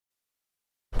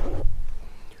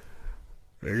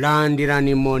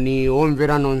Landirani moni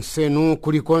omvera nonsenu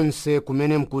kulikonse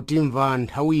kumene mkutimva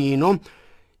nthawi ino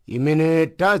imene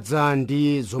tadza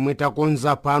ndi zomwe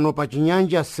takonza pano pa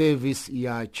Chinyanja service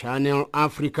ya Channel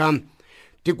Africa.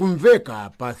 Tikumveka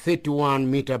pa 31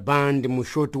 meter band mu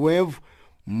shortwave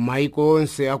maiko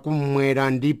onse akumwera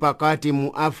ndi pakati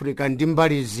mu Africa ndi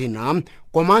mbali zina,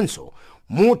 komanso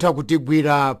mutha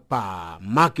kutigwira pa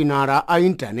makinara a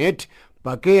internet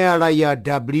pa keyala ya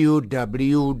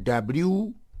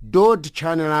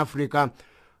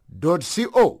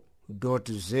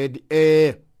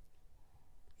www.channelafrica.co.za.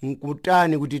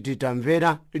 Nkutani kuti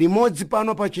titamvera limodzi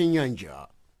pano pa Chinyanja.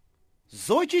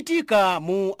 Zochitika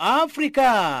mu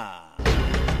Africa.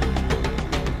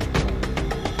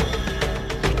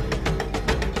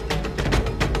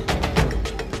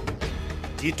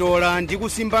 Titola ndi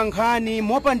kusimba nkhani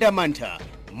mopanda mantha,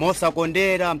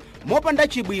 mosakondera, mopanda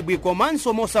chibwibwi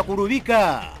komanso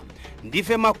mosakulubika.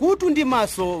 Ndife makutu ndi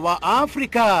maso wa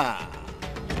Africa.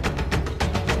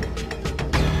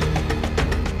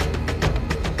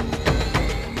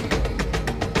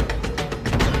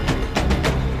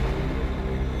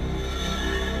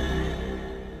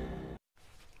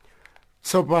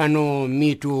 Tsopano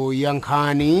mitu ya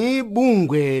nkhani.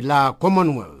 Bungwe la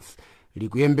Commonwealth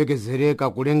likuyembekezereka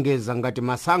kulengeza ngati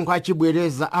masankho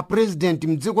achibwereza a president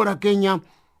mdziko la Kenya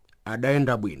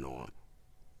adayenda bwino.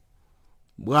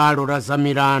 Bwalo la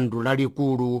zamilandu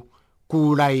lalikulu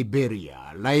ku Liberia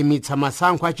layimitsa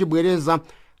masankho achibwereza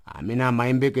amene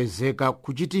amayembekezeka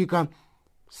kuchitika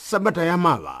sabata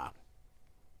yamawa.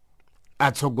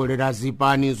 Atsogolera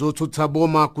zipani zotsutsa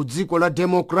boma ku dziko la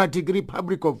Democratic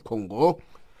Republic of Congo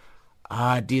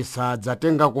ati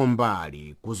sadzatenga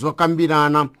mbali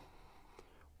kuzokambirana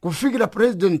kufikira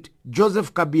President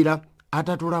Joseph Kabila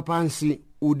atatula pansi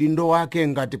udindo wake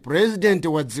ngati president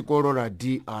wa dziko la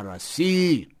DRC.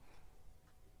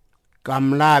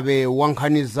 Kamlabe wa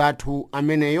nkhani zathu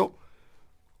ameneyo,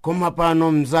 koma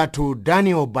pano mzathu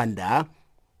Daniel Banda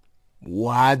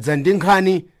wadza ndi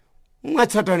nkhani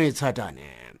mwatsatanetsatane.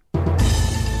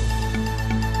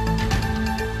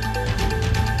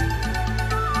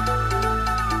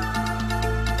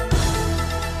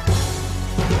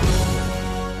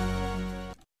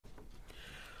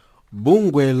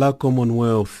 Bungwe la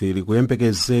Commonwealth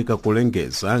likuyembekezeka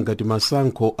kulengeza ngati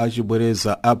masankho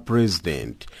achibwereza a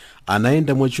president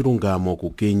anayenda mwachilungamo ku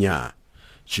Kenya.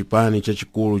 Chipani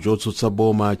chachikulu chotsutsa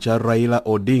boma cha Raila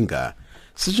Odinga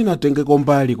sichinatengeko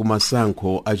mbali ku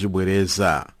masankho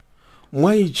achibwereza.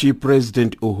 Mwaichi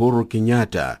President Uhuru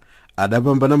Kenyatta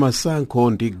adapambana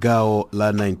masankho ndi gawo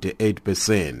la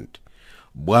 98%.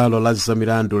 Bwalo la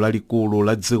zamilandu lalikulu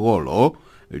la dzikolo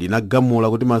linagamula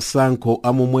kuti masankho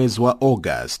a mu mwezi wa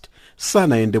August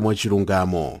sanayende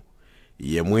mwachilungamo.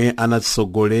 Yemwe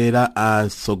anatsogolera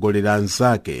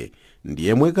anzake ndi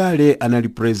yemwe kale anali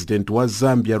president wa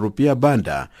Zambia Rupia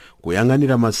Banda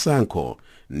kuyang'anira masankho,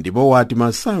 ndipo wati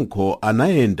masankho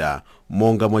anayenda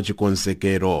monga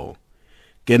mwachikonzekero.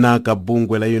 Kenaka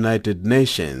bungwe la United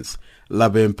Nations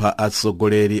lapempha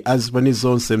atsogoleri a zipani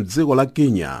zonse mdziko la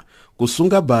Kenya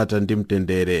kusunga bata ndi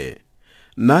mtendere.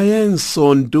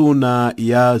 Nayenso nduna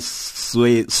ya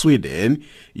Sweden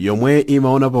yomwe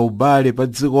imaona pa ubale pa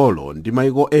dzikolo ndi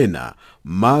maiko ena,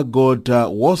 Margot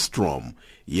Wallström,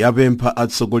 yapempha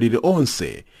atsogoleri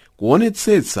onse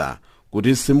kuonetsetsa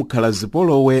kuti simukhala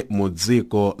zipolowe mu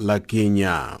dziko la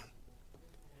Kenya.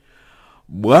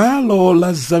 Bwalo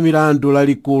la zamilandu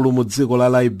lalikulu mu dziko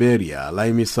la Liberia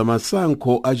layimisa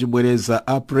masankho achibwereza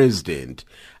a president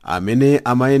amene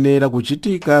amayenera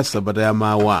kuchitika sabata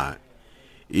yamawa.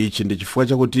 Ichi ndi chifukwa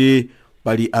chakuti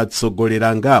pali atsogoleri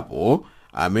angapo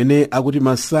amene akuti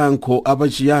masankho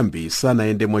apachiyambi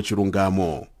sanayende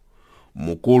mwachilungamo.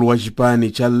 Mkulu wa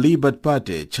chipani cha Liberty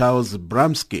Party Charles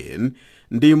Bramskin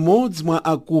ndi mmodzi mwa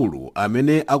akulu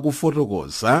amene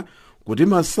akufotokoza kuti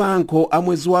masankho a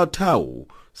mwezi wathawu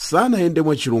sanayende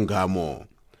mwachilungamo.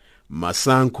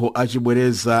 Masankho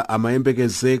achibwereza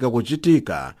amayembekezeka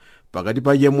kuchitika pakati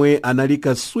pa yemwe anali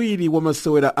katswiri wa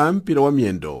masewera a mpira wa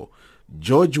miyendo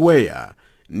George Weah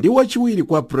ndi wachiwiri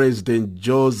kwa President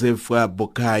Joseph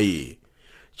Boakai.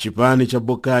 Chipani cha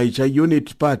Boakai cha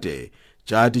Unity Party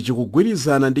chati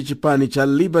chikugwirizana ndi chipani cha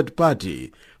Liberty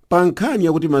Party pa nkhani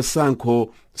yakuti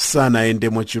masankho sanayende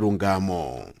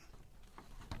mwachilungamo.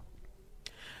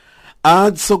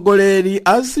 Atsogoleri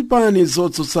a zipani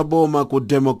zotsutsa boma ku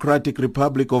Democratic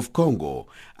Republic of Congo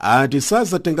ati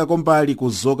sazatengako mbali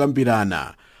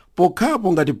kuzokambirana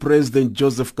pokhapo ngati President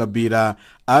Joseph Kabila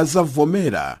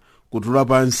azavomera kutula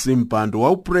pansi mpando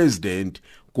wa upresident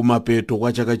kumapeto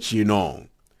kwa chaka chino.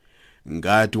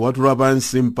 Ngati watula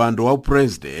pansi mpando wa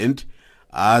upresident,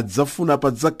 adzafuna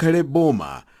padzakhale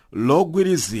boma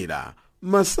logwirizira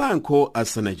masankho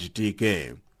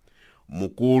asanachitike.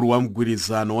 Mkulu wa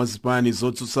mgwirizano wa zipani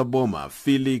zotsutsa boma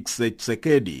Felix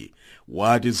Tshisekedi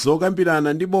wati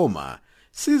zokambirana ndi boma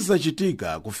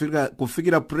sizachitika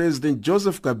kufikira President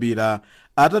Joseph Kabila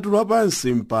atatula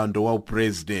pansi mpando wa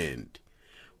upresident.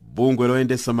 Bungwe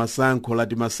loyendesa masankho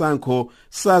lati masankho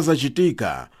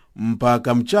sazachitika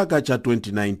mpaka mchaka cha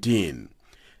 2019.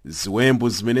 Ziwembu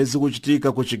zimene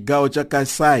zikuchitika ku chigawo cha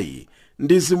Kasai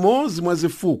ndi zimodzi mwa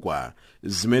zifukwa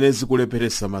zimene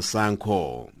zikulepheresa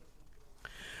masankho.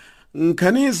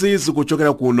 Nkhanizi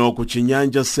zikuchokera kuno ku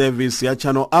Chinyanja service ya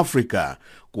Channel Africa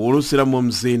kuulusira mu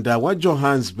mzinda wa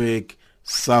Johannesburg,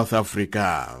 South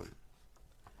Africa.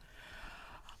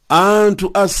 Anthu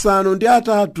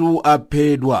 5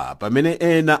 aphedwa pamene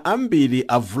ena ambiri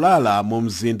avulala mu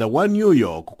mzinda wa New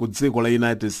York ku dziko la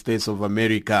United States of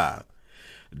America.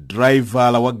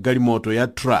 Driver wa galimoto ya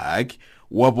truck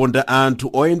waponda anthu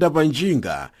oyenda pa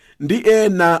njinga ndi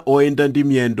ena oyenda ndi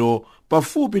miyendo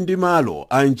pafupi ndi malo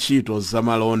a ntchito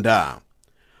zamalonda.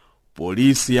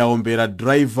 Polisi yaombera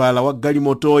driver wa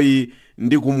galimotoyi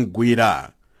ndi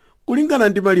kumugwira. Kulingana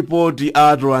ndi malipoti a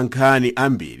atolankhani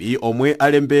ambiri omwe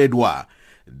alembedwa,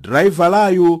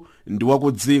 drivalayu ndi wa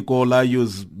ku dziko la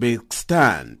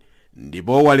Uzbekistan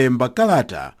ndipo walemba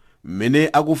kalata mmene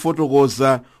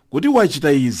akufotokoza kuti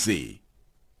wachita izi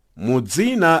mu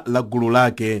dzina la gulu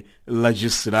lake la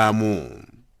Chisilamu.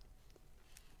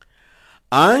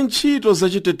 Antchito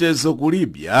zachitetezo ku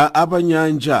Libya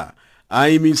apanyanja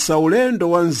ayimisa ulendo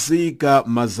wa nzika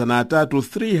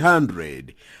 300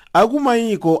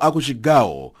 akumayiko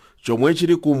akuchigawo chomwe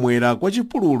chili kumwera kwa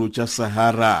chipululu cha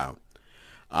Sahara.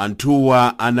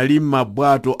 Anthuwa anali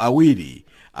m'mabwato awiri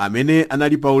amene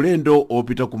anali pa ulendo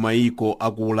opita kumayiko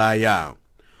aku Ulaya.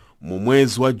 Mu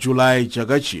mwezi wa Julayi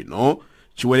chaka chino,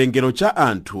 chiwerengero cha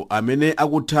anthu amene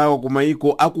akuthawa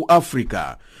kumayiko aku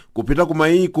Africa kupita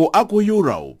kumayiko aku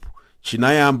Europe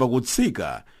chinayamba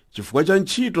kutsika chifukwa cha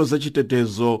ntchito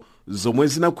zachitetezo zomwe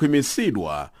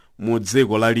zinakhwimisidwa mu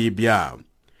dziko la Libya.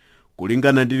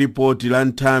 Kulingana ndi ripoti la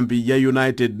nthambi ya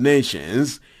United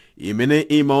Nations imene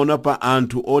imaona pa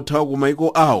anthu othawa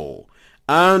kumayiko awo,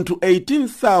 anthu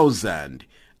 18,000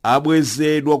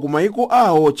 abwezedwa kumayiko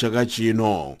awo chaka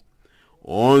chino.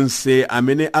 Onse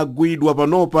amene agwidwa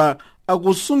panopa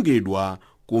akusungidwa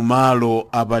kumalo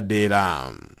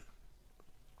apadera.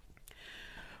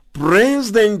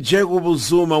 President Jacob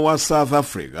Zuma wa South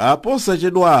Africa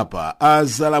posachedwa apa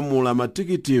azalamula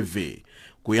Matiki TV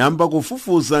kuyamba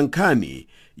kufufuza nkhani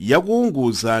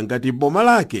yakuunguza ngati boma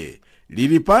lake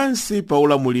lili pansi pa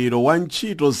ulamuliro wa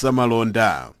ntchito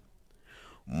zamalonda.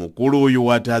 Mkuluyu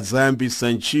wati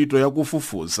adzayambisa ntchito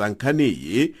yakufufuza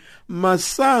nkhaniyi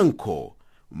masankho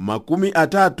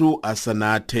 30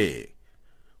 asanathe,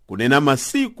 kunena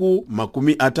masiku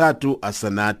 30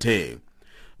 asanathe.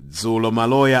 Dzulo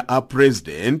maloya a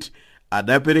president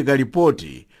adapereka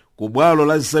ripoti ku bwalo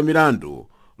la zamilandu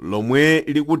lomwe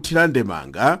likuthira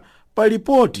ndemanga pa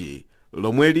ripoti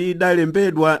lomwe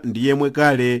lidalembedwa ndi yemwe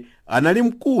kale anali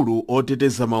mkulu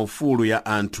oteteza maufulu ya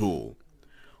anthu.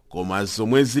 Koma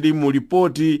zomwe zili mu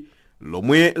ripoti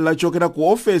lomwe lachokera ku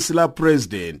ofesi la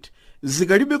president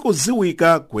zikalibe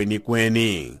kuziwika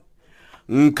kwenikweni.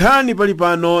 Nkhani pali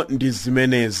pano ndi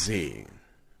zimenezi.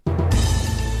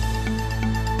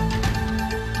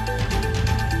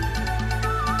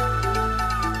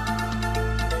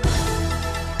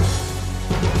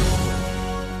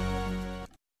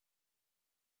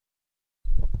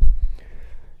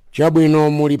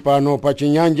 Chabwino muli pano pa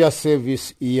Chinyanja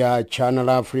service ya Channel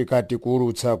Africa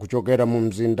tikuulutsa kuchokera mu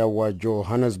mzinda wa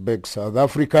Johannesburg, South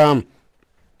Africa.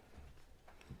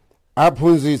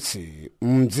 Aphunzitsi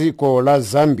mdziko la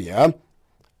Zambia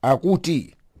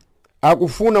akuti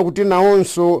akufuna kuti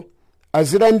nawonso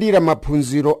azilandira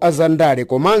maphunziro azandale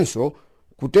komanso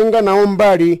kutenga nawo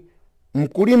mbali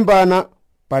mkulimbana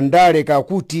pandale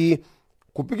kakuti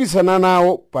kupikisana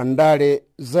nawo pandale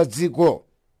za dziko.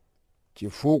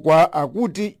 Chifukwa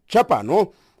akuti chapano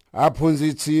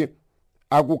aphunzitsi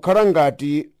akukhala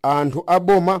ngati anthu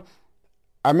aboma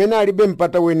amene alibe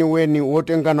mpata weniweni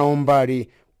wotenga nawo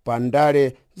mbali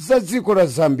pandale za dziko la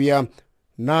Zambia.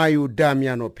 Nayu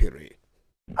Damiano Phiri.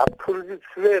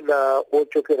 Aphunzitsi ena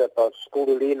ochokera pa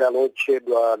skulu lina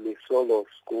lotchedwa Misolo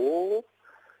School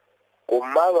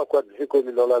kummawa kwa dziko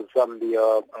lino la Zambia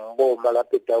mboma la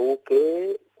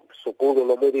Petauke, sukulu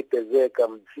lomwe lipezeka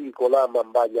mdziko la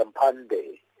Mambanya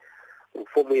Mphande,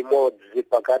 mfumu imodzi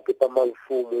pakati pa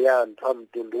maufumu ya anthu a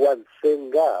mtundu wa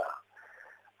Nsenga,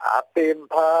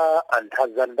 apempha anthu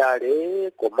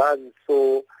azandale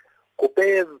komanso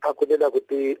kupempha kunena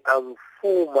kuti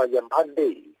amfuma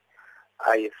nyamphande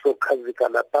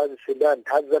ayisokhazikana pansi na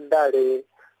nthaza ndale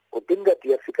kuti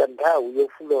ngati yafika nthawi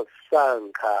yofuna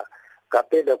kusankha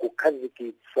kapena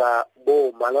kukhazikitsa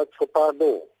boma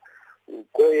latsopano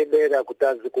nkoyenera kuti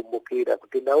azikumbukira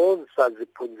kuti nawonse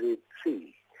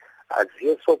aziphunzitsi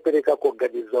aziyesopereka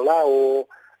kuganizo lawo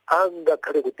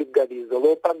angakhale kuti ganizo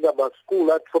lopanga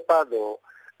maskulu atsopano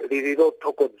lili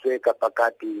lothokodzeka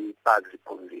pakati pa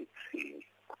aziphunzitsi.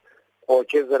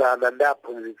 Ochezerana ndi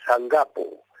aphunzitsi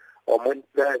angapo omwe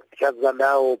ndachaza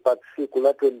nawo pa tsiku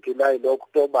la 29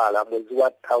 Okutobala mwezi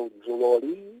wa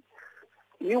Tauzuloli,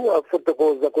 iwo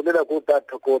afotokoza kunena kuti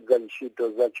athokoza ntchito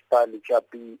za chipani cha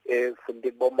PF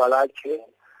ndi boma lache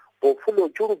pofuna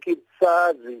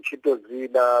kuchulukitsa zintchito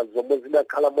zina zomwe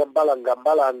zinakhala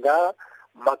mwambalangambalanga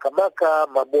makamaka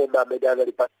maboma amene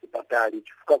anali patali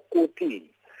chifukwa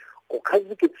kuti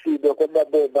kukhazikitsidwa kwa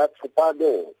maboma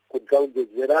atsopano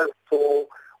kudzaonjezeranso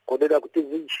kunena kuti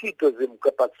zintchito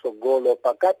zimka patsogolo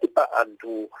pakati pa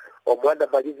anthu omwe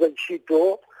anamaliza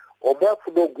ntchito omwe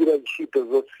afuna kugwira ntchito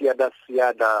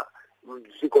zosiyanasiyana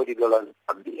m'dziko lino la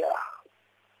Zambia.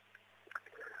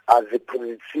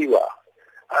 Aziphunzitsiwa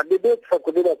anenetsa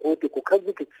kunena kuti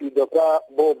kukhazikitsidwa kwa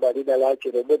boma lina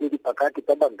lache lomwe lili pakati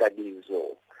pa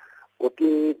maganizo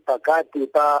kuti pakati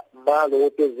pa malo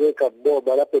opezeka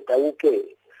boma la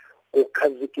Petauke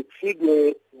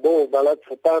kukhazikitsidwe boma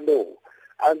latsopano,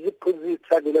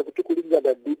 aziphunzitsanira kuti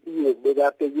kulingana ndi iye mmene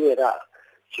apenyera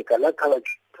chikanakhala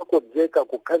chithokodzeka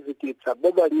kukhazikitsa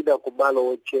boma lina kumalo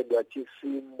otchedwa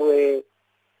Chisimbwe.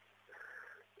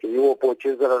 Iwo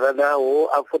pochezerana nawo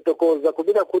afotokoza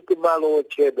kunena kuti malo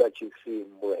otchedwa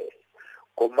Chisimbwe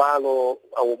kumalo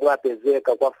omwe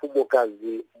apezeka kwa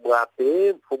mfumukazi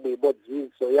Mwape, mfumu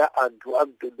imodzinso ya anthu a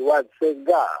mtundu wa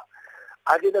Nsenga,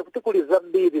 anena kuti kuli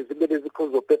zambiri zimene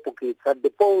zikhozopepukitsa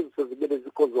ndiponso zimene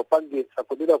zikhozopangitsa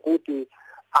kunena kuti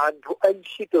anthu a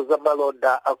ntchito za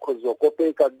malonda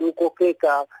akhozokopeka ndi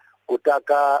ukokeka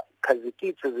kutaka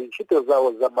khazikitse zintchito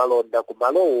zawo za malonda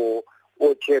kumalowo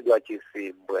otchedwa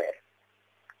Chisimbwe.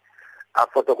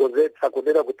 Afotokozetsa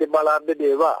kunena kuti malo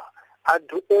amenewa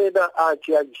anthu ena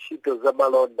achi a ntchito za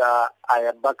malonda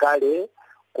ayamba kale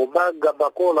kumanga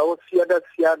makola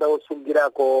osiyanasiyana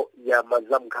osungirako nyama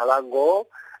za nkhalango,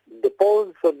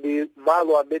 ndiponso ndi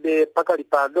malo amene pakali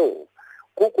pano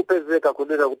kukupezeka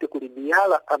kunena kuti kuli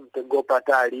miyala amtengo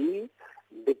patali,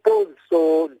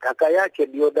 ndiponso nthaka yake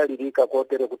ndiyodalirika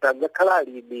kotere kuti angakhala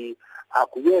alimi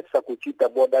akuyesa kuchita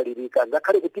modalirika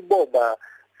ngakhale kuti boma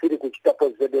sili kuchitapo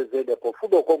zenezene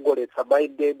pofuna kukongoletsa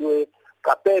mayendedwe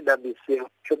kapena misewu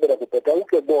chomera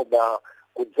kupetauke boma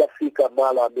kudzafika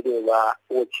malo amenewa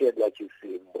otchedwa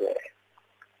Chisimbwe.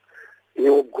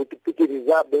 Iwo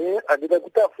nkutipitirizabe anena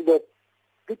kuti afuna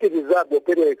pitirizabe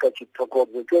opereka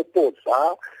chithokozo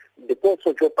choposa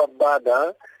ndiponso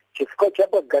chopambana chifukwa cha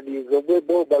maganizo omwe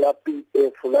boma la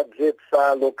PF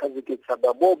ladzetsa lokhazikitsa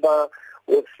maboma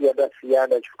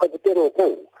osiyanasiyana chifukwa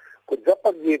kuteroko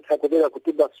kudzapangitsa kunena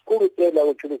kuti masukulu ena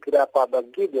ochulukirapo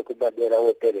amangidwe kumadera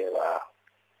oterewa.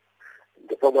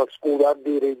 Ndipo masukulu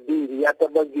ambirimbiri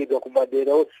atamangidwa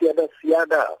kumadera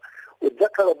osiyanasiyana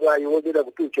udzakhala mwayi wonena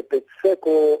kuti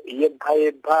uchepetseko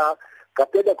yempha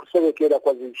kapena kusowekera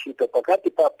kwa zintchito pakati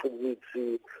pa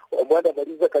aphunzitsi omwe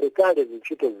anamaliza kalekale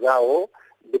zintchito zawo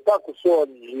ndipo akusowa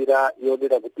njira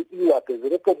yonena kuti iwo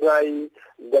apezerepo mwayi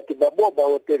ngati maboma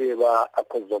oterewa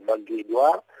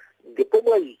akhozomangidwa. Ndipo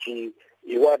mwayichi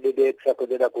iwo anenetsa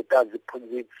kunena kuti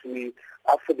aziphunzitsi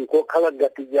afunika okhala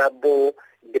ngati nyambo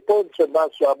ndiponso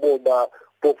maso aboma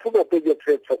pofuna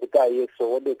kupenyetsetsa kuti ayeso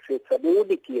wonetsetsa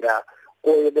niunikira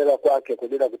koyenera kwake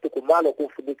kunena kuti kumalo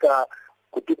kufunika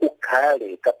kuti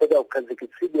kukhale kapena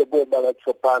kukhazikitsidwe boma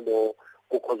latsopano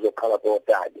kukhozokhala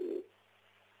potani.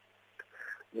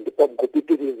 Ndipo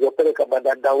mkupitiriza opereka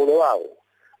madandaulo awo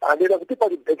anena kuti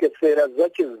pali mphekesera za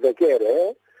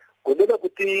chimvekere kunena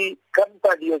kuti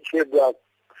kampani yotchedwa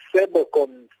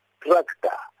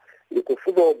Contractor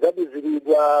ikufuna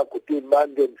kuganiziridwa kuti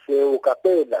imange msewu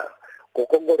kapena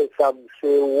kukongoletsa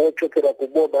msewu wochokera ku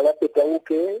boma la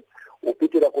Petauke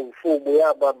upitira ku mfumu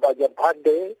ya Mambanya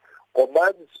Mphande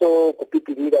komanso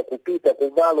kupitirira kupita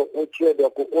kumalo otchedwa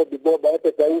ku odi boma ya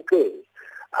Petauke.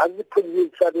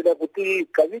 Aziphunzitsanira kuti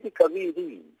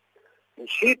kaviri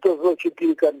ntchito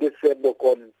zochitika ndi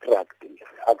Contract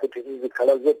akuti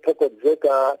zikhala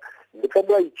zothokodzeka ndipo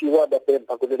mwayichiwa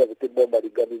adapempha kunena kuti boma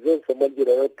liganizenso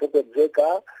mwanjira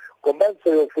yothokodzeka komanso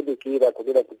yofunikira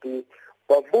kunena kuti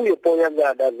pambuyo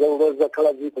poyang'ana zaulo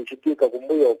zakhala zikuchitika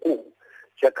kumbuyoku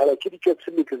chakhala chili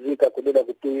chotsimikizika kunena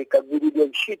kuti kagwiridwe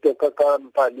ntchito ka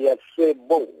kampani ya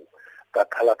Sembo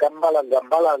kakhala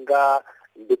kambalanga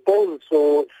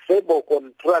ndiponso sebo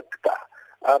contractor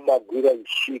amagwira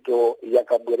ntchito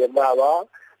yakabweremawa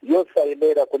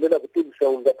yosayenera kunena kuti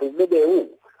mseungati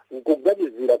umenewu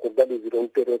nkuganizira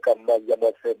upereka m'manja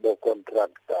mwa sebo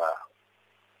contractor.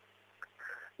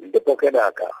 Ndipo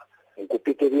kenaka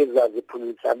nkupitiriza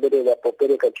aziphunzitsi amene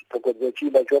apopereka chithokozo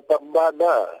china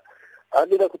chopambana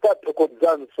anena kuti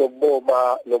athokozanso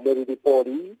boma lomwe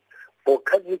lilipoli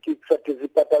pokhazikitsa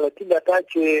tizipatala tina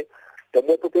tache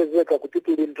tomwe tupezeka kuti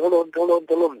tili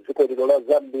ntholontholo mdziko lino la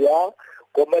Zambia,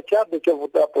 koma chabe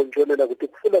chovutapo nchonena kuti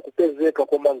kufuna kupezeka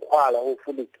kwa mankhwala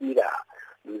ofunikira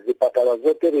mzipatala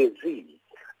zoterezi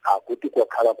akuti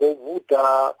kwakhala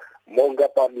kovuta, monga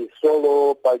pa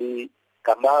misolo pali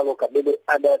kamalo kamene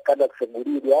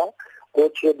kanasegulidwa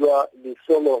kotchedwa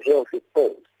Misolo Health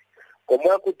Post,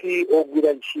 komwe kuti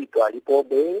ogwira ntchito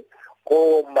alipobe,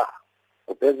 koma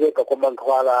kupezeka kwa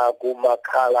mankhwala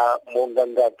kumakhala monga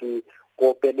ngati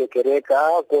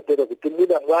kopenekereka kotero kuti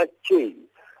mwina mwache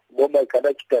boma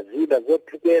ikanachita zina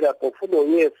zothekera pofuna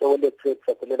yeso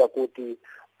onetsetsa kunena kuti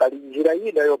pali njira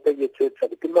ina yopenyetsetsa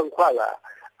kuti mankhwala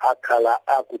akhala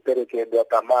akuperekedwa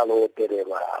pamalo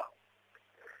oterewa.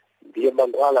 Ndiye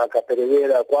mankhwala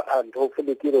akaperewera kwa anthu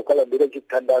ofunikira okalambira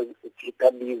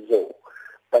chithandizo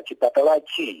pa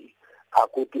chipatalachi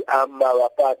akuti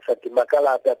amawapatsa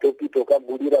timakalata topita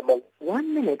okagulira 1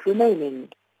 minute remaining.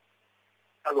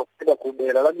 kena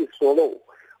kudera la misolo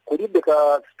kulibe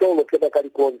ka stolo kena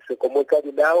kalikonse komwe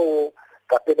kali nawo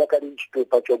kapena kali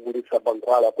nchitupa chogulitsa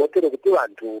mankhwala kotero kuti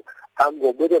anthu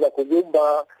angobwerera ku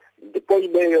nyumba. Ndipo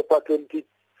imeyo pa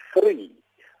 23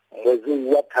 mwezi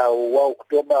wathawu wa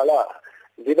Okutobala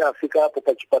ndinafikapo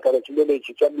pa chipatala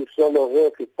chimenechi cha Misolo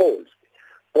Health Post,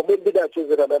 pomwe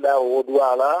ndinachezerana nawo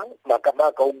odwala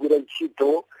makamaka ogwira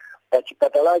ntchito pa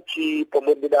chipatalachi,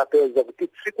 pomwe ndinapeza kuti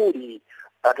tsikuli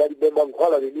atalibe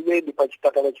mankhwala leniweni pa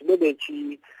chipatala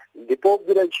chimenechi. Ndipo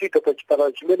ogwira ntchito pa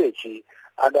chipatala chimenechi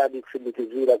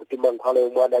ananditsimikizira kuti mankhwala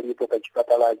yomwe analipo pa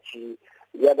chipatalachi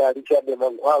yanali chabe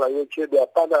mankhwala yotchedwa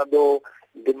Panado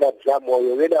ndi madzamu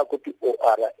oyowena kuti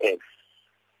ORS.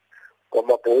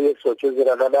 Koma poyeso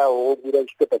ochezerana nawo ogwira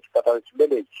ntchito pa chipatala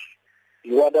chimenechi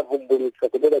iwo anavumbulitsa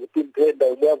kunena kuti nthenda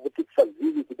yomwe yavutitsa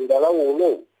zili kudera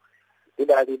lawolo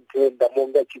inali nthenda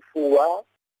monga chifuwa.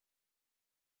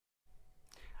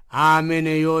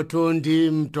 ameneyotu ndi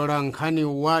mtolankhani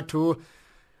wathu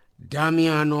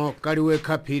Damiano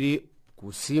Kaliwekha Phiri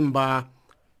kusimba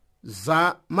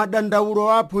za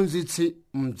madandaulo a aphunzitsi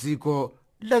mdziko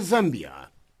la Zambia.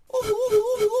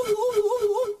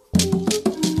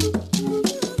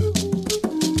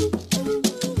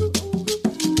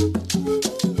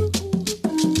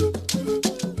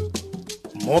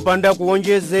 mopanda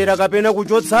kuonjezera kapena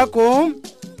kuchotsako,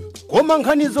 koma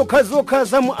nkhani zokhazokha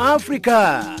za mu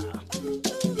Africa.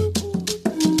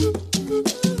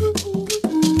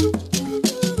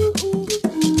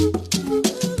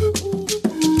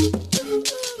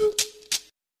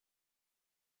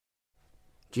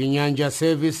 Chinyanja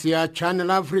service ya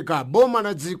Channel Africa boma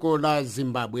la dziko la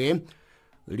Zimbabwe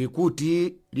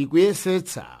likuti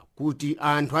likuyesetsa kuti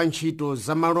anthu a ntchito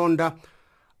zamalonda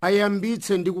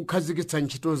ayambitse ndi kukhazikitsa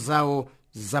ntchito zawo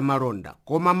zamalonda,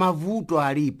 koma mavuto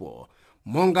alipo,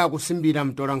 monga akusimbira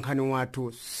mtolankhani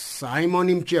wathu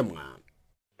Simon Mchemwa.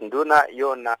 Nduna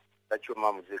yona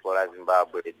zachuma mu dziko la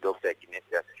Zimbabwe Dr.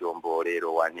 Chinyanja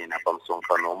lero wanena pa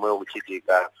msonkhano omwe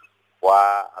ukuchitika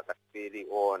wa akatswiri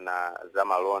ona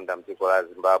zamalonda mu dziko la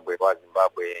Zimbabwe wa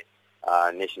Zimbabwe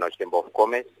National Chamber of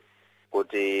Commerce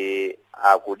kuti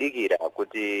akudikira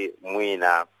kuti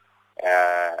mwina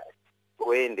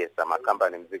kuyendesa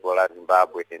makampani mu dziko la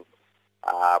Zimbabwe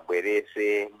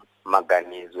abwerese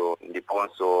maganizo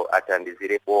ndiponso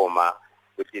athandizire boma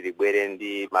kuti libwere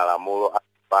ndi malamulo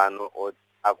apano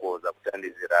akoza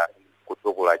kuthandizira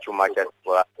kutukula chuma cha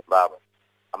dziko la Zimbabwe.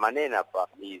 Amanena pa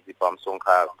izi pa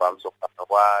msonkhano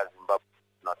wa Zimbabwe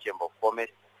National Chamber of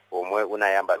Commerce omwe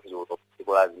unayamba dzulo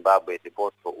dziko la Zimbabwe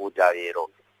ndiponso uta lero,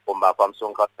 koma pa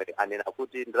msonkhano anena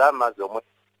kuti ndalama zomwe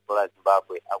dziko la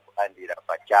Zimbabwe akulandira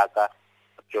pa chaka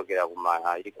kuchokera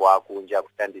kumayiko akunja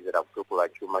kuthandizira kutukula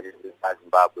chuma cha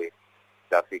Zimbabwe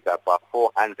zafika pa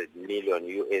 $400 million,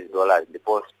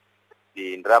 ndiponso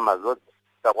ndi ndalama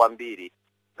zotsika kwambiri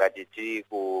ngati tiri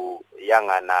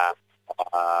kuyang'ana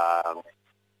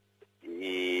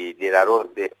dera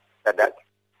lonse SADC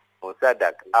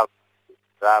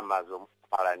ndalama zomwe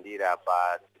amalandira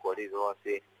pa dziko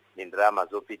lonse ni ndalama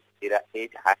zopitirira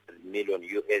 $800 million,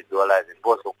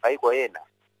 ndiponso maiko ena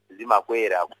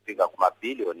zimakwera kufika ku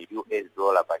mabilioni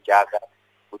pa chaka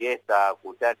kuyesa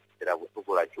kuthandizira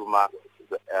kutukula chuma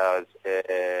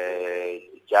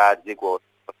cha dziko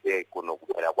kuno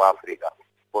kubwera kwa Africa.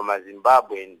 koma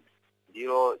Zimbabwe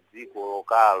ndilo dziko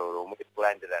lokalo lomwe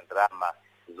kulandira ndalama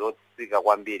zotsika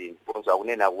kwambiri, ndiponso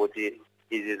akunena kuti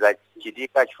izi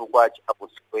zachitika chifukwa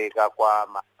chakusweka kwa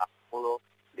malamulo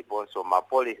ndiponso ma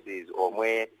policies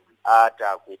omwe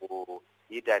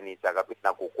kuyitanitsa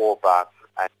kapena kukopa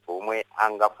anthu omwe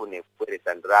angafune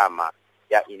kubweretsa ndalama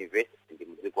ya investment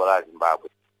mu dziko la Zimbabwe.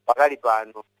 Pakali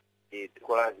pano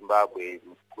dziko la Zimbabwe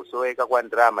kusoweka kwa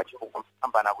ndalama chifukwa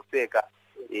mpambana kuseka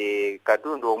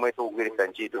katundu omwe tikugwiritsa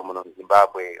ntchito muno mu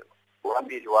Zimbabwe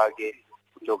wambiri wake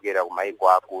kuchokera ku maiko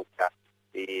akuta,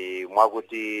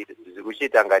 mwakuti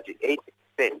zikuchita ngati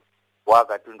 80% wa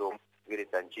katundu omwe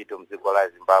tikugwiritsa ntchito mu dziko la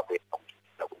Zimbabwe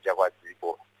kunja kwa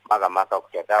dziko, makamaka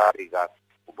ku South Africa,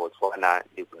 ku Botswana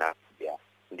ndi ku Namibia.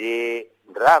 Ndi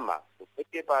ndalama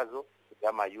zochepazo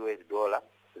za ma US dollar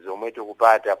zomwe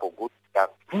tikupata pogulitsa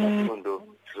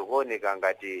katundu zikuoneka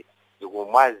ngati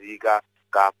zikumwazika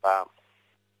kamba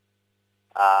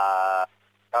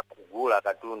kugula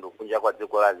katundu kunja kwa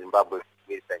dziko la Zimbabwe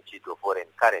kugwiritsa ntchito foreign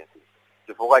currency.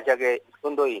 Chifukwa chake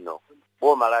fundo ino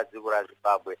boma la dziko la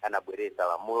Zimbabwe anabweretsa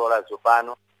lamulo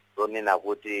latsopano lonena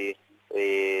kuti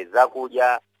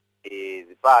zakudya,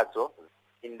 zipatso,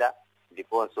 zinda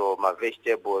ndiponso ma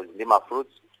vegetables ndi ma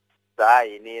fruits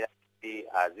sayenera kuti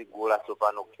azigula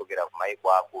tsopano kuchokera ku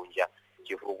maiko akunja,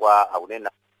 chifukwa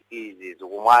akunena izi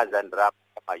zikumwaza ndalama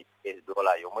ya US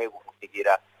dollar yomwe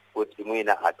ikufunikira kuti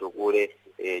mwina atukule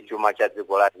chuma cha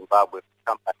dziko la Zimbabwe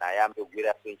kampani ayambe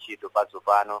kugwira ntchito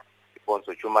patsopano,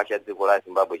 ndiponso chuma cha dziko la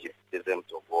Zimbabwe chipitirize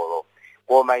mtsogolo.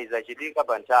 Koma izachitika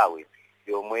pa nthawi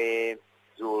yomwe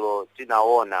dzulo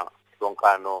tinaona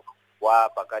msonkhano wa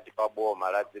pakati pa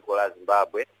boma la dziko la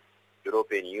Zimbabwe,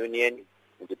 European Union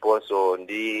ndiponso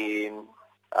ndi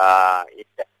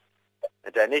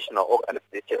International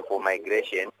Organization for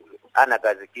Migration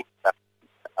anakazikisa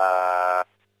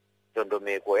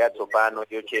ndondomeko yatsopano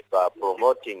yochedwa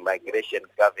Promoting Migration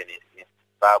Governance in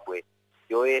Zimbabwe,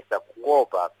 yoyesa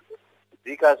kukopa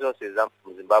nzika zonse za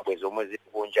Zimbabwe zomwe zili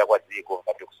kunja kwa dziko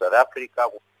ngati ku South Africa,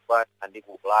 ku Botswana ndi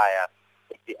ku Ulaya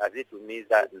kuti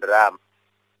azitumiza ndalama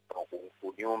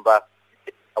ku nyumba.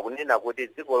 Akunena kuti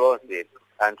dziko lonse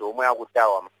anthu omwe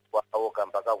akutawa kwawo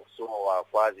kamba kakusowa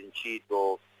kwa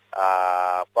zintchito,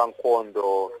 kwa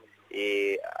nkhondo,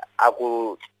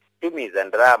 akutumiza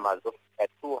ndalama zofika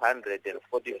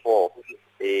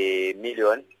 244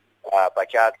 million pa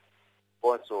chaka.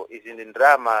 Ponso izi ndi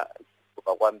ndalama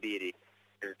kupa kwambiri.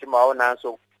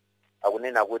 Timaonanso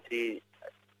akunena kuti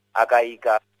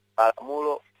akayika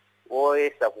malamulo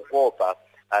oyesa kukopa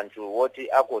anthu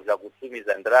woti akoza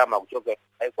kutumiza ndalama kuchokera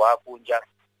maiko akunja,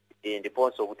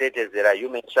 ndiponso kutetezera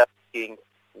human trafficking,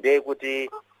 ndiye kuti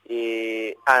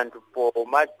anthu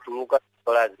pomatuluka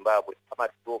la Zimbabwe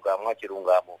amatuluka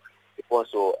mwachilungamo,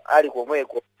 ndiponso ali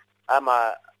komweko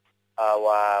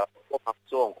wakoma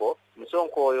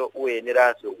msonkhoyo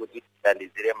uyeneranso kuti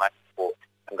tandizire maiko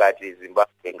ngati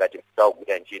Zimbabwe, ngati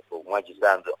msawugwira ntchito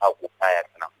mwachisanzo akupaya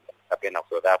kapena ku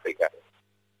South Africa.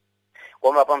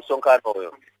 Koma pa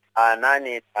msonkhanoyo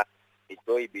ananena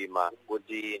Joyibima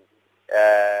kuti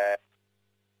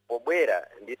pobwera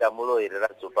ndi lamulo ili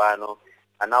latsopano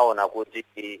anaona kuti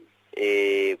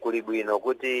kuli bwino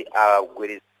kuti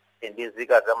agwirizane ndi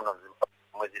nzika za muno Zimbabwe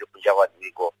zomwe zili kunja kwa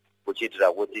dziko,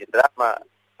 kuchitira kuti ndalama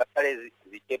ngakhale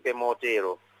zichepe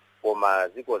motero koma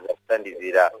zikoza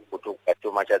kuthandizira kutukuka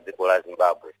chuma cha dziko la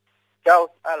Zimbabwe. Charles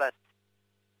Allen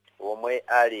omwe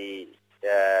ali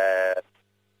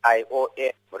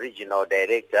IOM Regional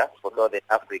Director for Southern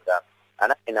Africa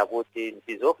ananena kuti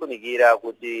ndizofunikira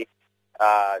kuti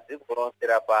dziko lonse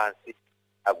lapansi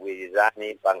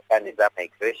agwirizane pa nkhani za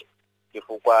migration,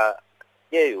 chifukwa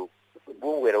yeyu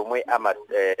bungwe lomwe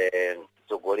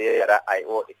amatsogolera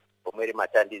IOM omwe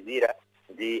limathandizira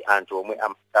ndi anthu omwe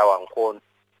amatawa nkhondo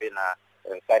pena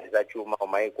nkhani za chuma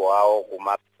kumaiko awo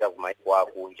kumapita kumaiko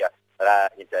akunja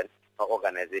la International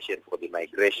Organization for the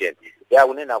Migration.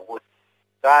 Yakunena kuti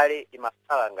kale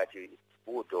imakhala ngati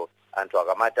buto anthu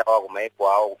akamatawa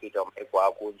kumaiko awo kupita kumaiko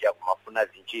akunja kumafuna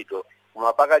zintchito,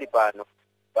 koma pakali pano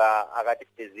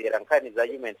akatetezera nkhani za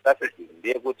human trafficking,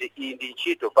 ndiye kuti iyi ndi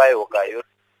ntchito payokayo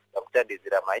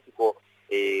yakuthandizira maiko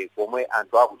komwe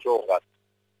anthu akuchoka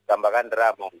kamba ka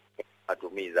ndalama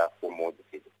atumiza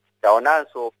kumudzi.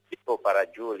 Taonanso Pipo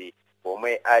Parajuli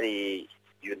omwe ali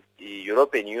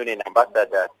European Union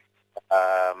Ambassador,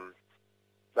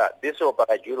 Pipo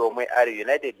Parajuli omwe ali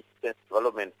United Nations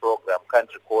Development Program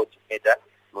Country Coordinator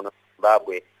muno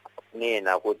Zimbabwe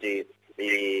nena kuti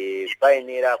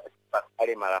payenera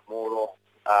ali malamulo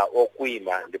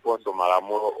okwima ndiponso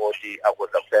malamulo oti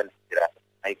akoza kuthandizira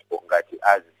maiko ngati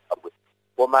a Zimbabwe.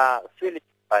 Koma Philip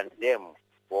Van Dem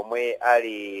omwe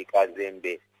ali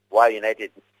kazembe wa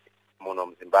United muno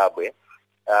mzimbabwe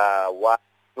wa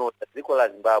dziko la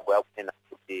Zimbabwe akunena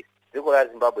kuti dziko la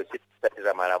Zimbabwe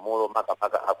sikutsatira malamulo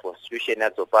makamaka a constitution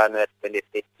yatsopano ya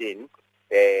 2013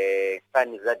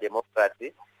 nkhani za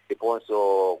democracy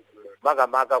ndiponso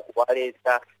makamaka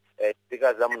kuwaletsa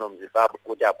nzika za muno mzimbabwe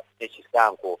kuti apone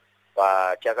chisankho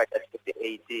pa chaka cha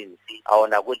 2018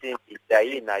 aona kuti njira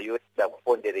ina yoita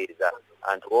kupondereza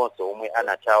anthu onse omwe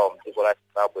anathawa mdziko la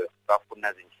Zimbabwe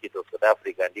kukafuna zintchito South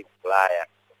Africa ndi Ulaya.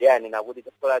 Yani nakuti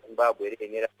dziko la Zimbabwe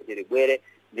liyenera kuti libwere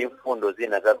ndi mfundo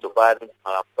zina zatsopano,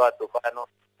 malamulo atsopano,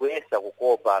 kuyesa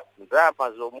kukopa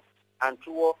ndalama zomwe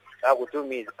anthuwo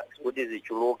akutumiza kuti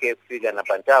zichuluke kufika na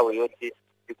panthawi yoti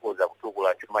zikuza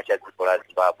kutukula chuma cha dziko la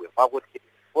Zimbabwe. Mwakuti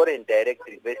foreign direct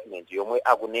investment yomwe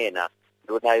akunena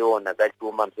ndonayona za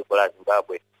chuma mdziko la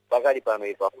Zimbabwe pakali pano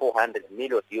ipa $400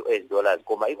 million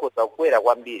koma ikosa kukwera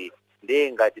kwambiri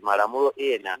ndi ngati malamulo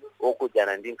ena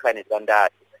okujana ndi nkhani za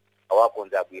ndale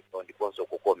awakonza bwino ndiponso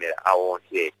kukomera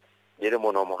awonse. Ndiri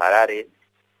muno mu Harare,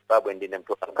 Zimbabwe, ndine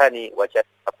mtolankhani wa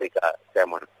Channel Africa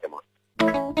Simon.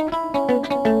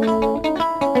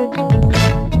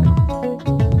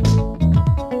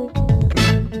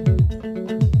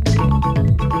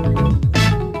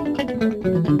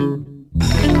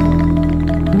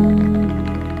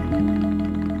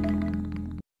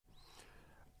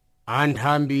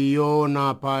 Anthambi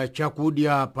yona pa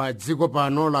chakudya pa dziko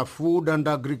pano la Food and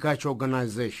Agriculture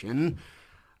Organization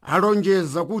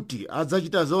alonjeza kuti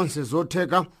adzachita zonse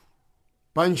zotheka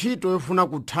pa ntchito yofuna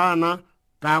kuthana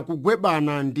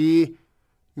kakugwebana ndi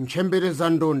ntchembereza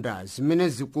ndonda zimene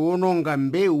zikuononga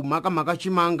mbewu makamaka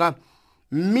chimanga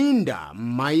m'minda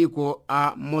m'mayiko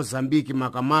a Mozambiki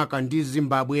makamaka ndi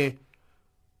Zimbabwe,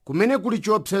 kumene kuli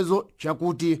chiopsezo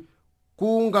chakuti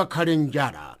kungakhale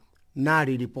njala.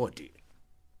 Nali ripoti.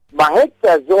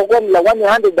 Mahectares okwanira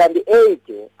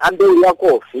 180 ambewu ya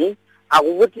kofi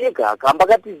akuvutika kamba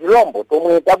kati zilombo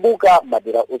tomwe tabuka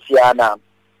madera osiyana.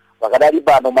 Pakadali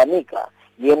pano Manika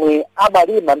yemwe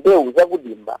amalima mbewu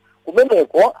zakudimba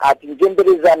kumeneko ati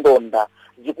njembereza ndonda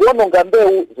zikuononga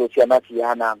mbewu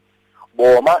zosiyana-siyana.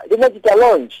 Boma linachita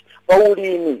launch pa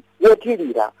ulimi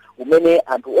wothirira umene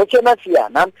anthu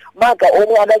osiyana-siyana maka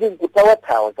omwe anali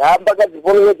nkutawathawa kamba ka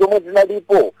zipolowe zomwe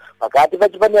zinalipo pakati pa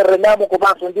chipani Renamo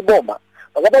komanso ndi boma.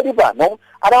 Pakadali pano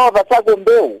anawapasako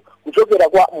mbewu kuchokera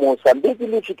kwa Mozambique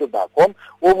Leaf Tobacco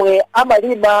omwe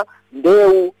amalima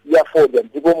mbewu ya fodya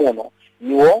mdziko muno.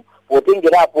 Iwo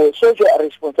potengerapo social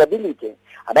responsibility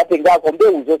anatengako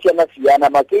mbewu zosiyana-siyana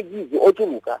makejizi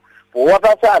ochuluka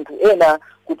powapasa anthu ena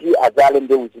kuti adzale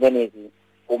mbewu zimenezi.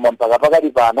 Koma mpaka pakali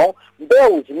pano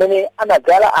mbewu zimene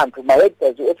anadzala anthu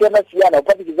mahectares osiyana-siyana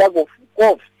kupatikizako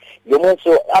kofi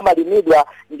yomwenso amalimidwa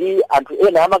ndi anthu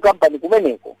ena amakampani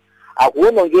kumeneko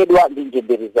akuonongedwa ndi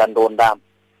njembereza ndonda.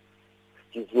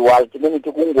 Chiziwalo chimene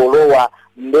chikungolowa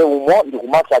mbewumo ndi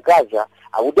kumasakaza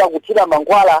akuti akuthira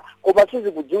mankhwala koma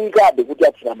sizikudziwikabe kuti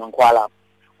athira mankhwala.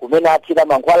 Kumene athira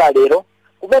mankhwala lero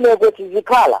kumeneko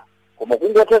sizikhala koma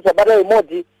kungothetsa bata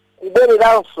imodzi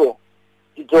kubwereranso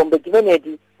chidzombe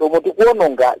chimenechi tomwe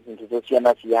tikuononga zinthu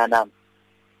zosiyana-siyana.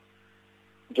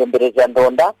 Njembereza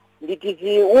ndonda ndi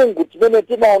tiziungu timene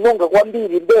timaononga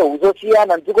kwambiri mbewu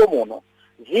zosiyana mdziko muno.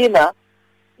 Zina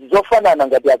zofanana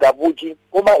ngati akapuchi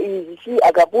koma izi si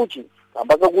akapuchi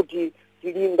kamba kakuti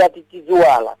tili ngati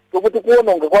tiziwala tomwe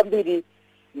tikuononga kwambiri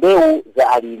mbewu za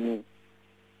alimi.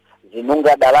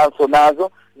 Zinunga dalanso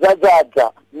nazo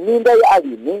zadzaza minda ya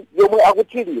alimi yomwe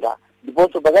akuthirira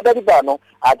ndiponso pakadali pano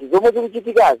ati zomwe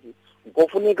zikuchitikazi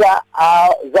nkofunika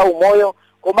za umoyo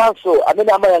komanso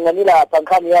amene amayang'anira pa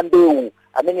nkhani ya mbewu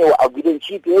amene agwire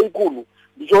ntchito yayikulu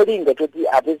ndi cholinga choti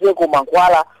apezeko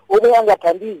mankhwala omwe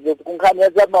angathandize ku nkhani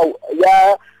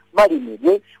ya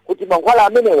malimidwe kuti mankhwala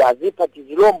amenewa azipha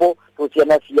tizilombo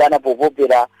tosiyana-siyana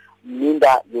popopera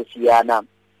minda yosiyana.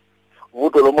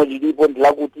 Vuto lomwe lilipo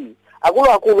ndilakuti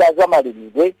akuluakulu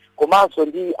azamalimidwe komanso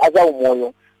ndi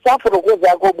azaumoyo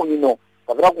safotokozako bwino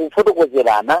kapena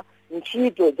kufotokozerana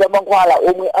ntchito za mankhwala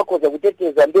omwe akhoza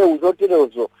kuteteza mbewu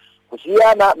zoterezo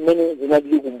kusiyana mmene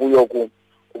zinalili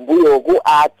kumbuyoku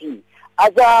ati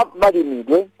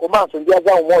azamalimidwe komanso ndi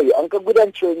azaumoyo ankagwira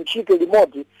ntchito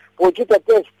limodzi pochita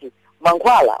test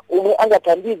mankhwala omwe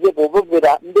angathandize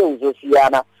popopera mbewu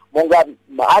zosiyana monga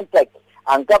ma-antac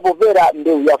ankapopera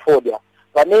mbewu ya fodya.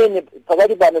 Pamene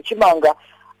pakati pano chimanga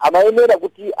amayenera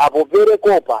kuti apopere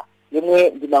kopa yemwe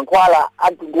ndi mankhwala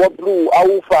amtundu wa blue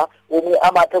aufa omwe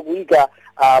amatha kuyika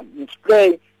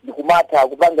spray ndi kumatha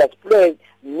kupanga spray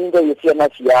m'minda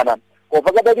yosiyana-siyana. Koma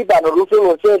pakadali pano luso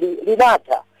lonseli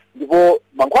linatha ndipo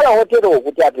mankhwala oterewo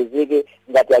kuti apezeke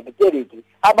ngati akiteriti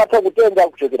amatha kutenga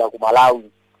kuchokera ku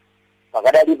Malawi.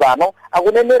 pakadali pano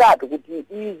akuneneratu kuti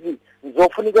izi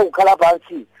nzofunika kukhala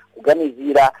pansi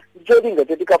kuganizira ndicholinga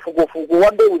choti kafukufuku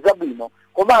wa mbewu zabwino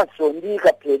komanso ndi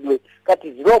kaphedwe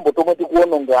kati zirombo tomwe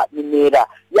tikuononga mimera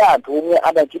ya anthu omwe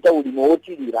amachita ulimi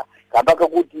wothirira kamba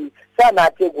kakuti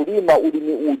sanathe kulima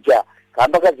ulimi uja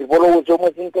kamba kazipolowo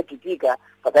zomwe zinkachitika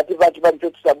pakati pa chipani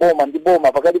chotsutsa boma ndi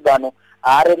boma pakati pano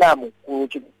arenamu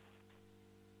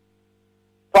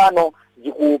pano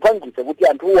zikupangitsa kuti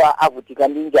anthuwa avutika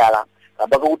ndi njala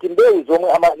kamba kakuti mbewu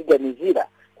zomwe amaziganizira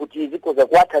kuti zikhoza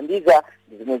kuwathandiza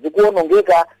zimwe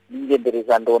zikuonongeka ndi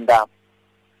njembereza ndonda.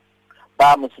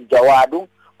 Bamusi Jawadu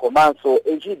komanso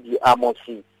Ejidi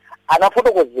Amosi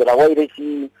anafotokozera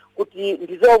wairesi kuti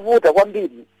ndizovuta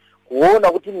kwambiri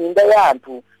kuona kuti minda ya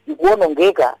anthu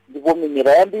ikuonongeka ndipo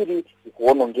mimera yambiri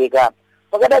ikuonongeka.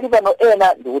 Pakadali pano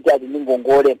ena ndikuti ali ndi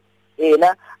ngongole,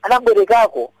 ena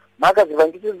anabwerekako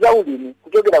makazipangizo za ulimi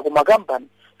kuchokera ku makampani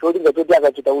cholinga choti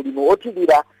akachita ulimi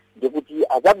wothirira ndikuti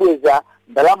azabweza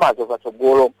ndalamazo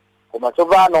patsogolo, koma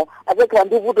tsopano adzakhala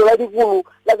ndi vuto lalikulu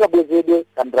lakabwezedwe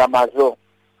ka ndalamazo.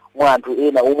 Mwanthu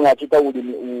ena omwe achita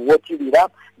ulimi wothirira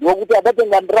ndiwo kuti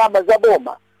adatenga ndalama za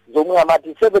boma zomwe amati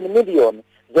 7 million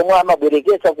zomwe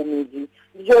amabwerekesa ku midzi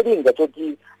ndi cholinga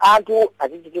choti anthu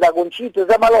azichitirako ntchito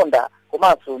za malonda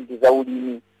komanso ndi za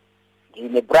ulimi.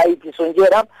 Ndine Bright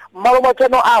Sonjera, m'malo mwa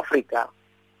Channel Africa,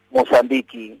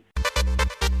 Mozambiki.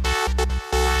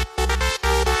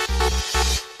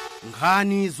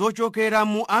 Nkhani zochokera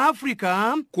mu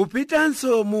Africa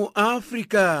kupitanso mu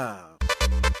Africa.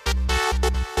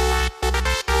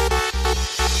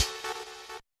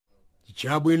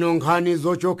 Chabwino nkhani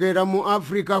zochokera mu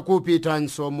Africa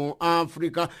kupitanso mu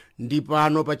Africa ndi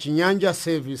pano pa Chinyanja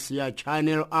service ya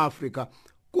Channel Africa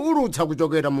kulutsa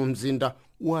kuchokera mu mzinda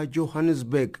wa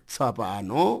Johannesburg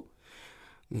tsapano.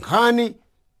 Nkhani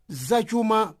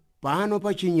zachuma pano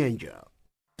pa Chinyanja.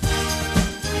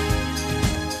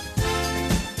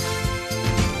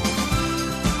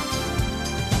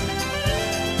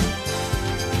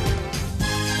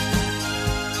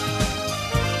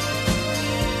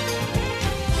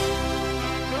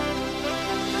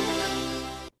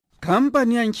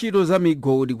 Kampani ya ntchito za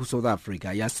migodi ku South Africa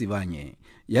ya Sibanye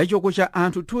yachokocha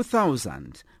anthu 2000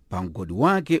 pa mgodi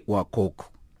wake wa coke.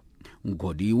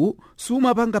 Mgodiwu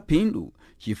sumapanga phindu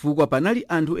chifukwa panali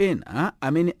anthu ena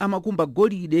amene amakumba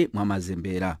golide mwa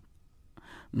mazembera.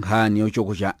 Nkhani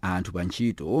yochokocha anthu pa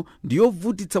ntchito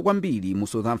ndiyovutitsa kwambiri mu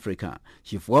South Africa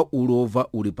chifukwa ulova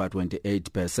uli pa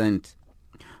 28%.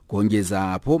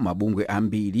 Kuonjeza apo mabungwe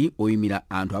ambiri oyimira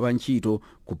anthu apantchito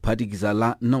kuphatikiza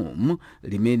la NOM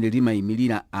limene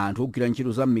limayimirira anthu ogwira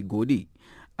ntchito za migodi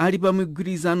ali pa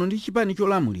migwirizano ndi chipani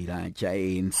cholamulira cha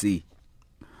ANC.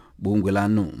 Bungwe la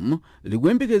NOM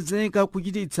likuyembekezeka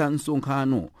kuchititsa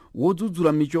msonkhano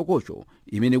wodzudzula michokocho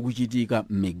imene kuchitika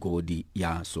m'migodi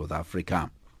ya South Africa.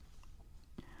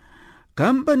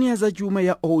 Kampani ya zachuma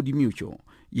ya Old Mutual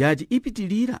yati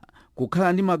ipitilira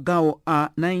kukhala ndi magawo a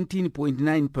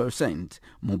 19.9%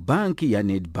 mu banki ya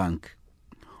Nedbank.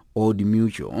 Old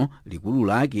Mutual likulu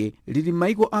lake lili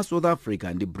maiko a South Africa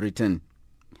ndi Britain.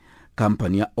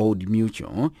 Kampani ya Old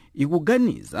Mutual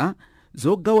ikuganiza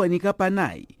zogawanika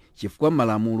panayi chifukwa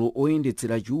malamulo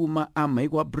oyendetsera chuma a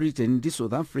maiko a Britain ndi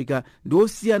South Africa ndi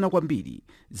osiyana kwambiri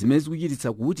zimene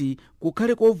zikuchititsa kuti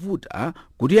kukhale kovuta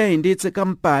kuti ayendetse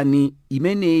kampani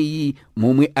imeneyi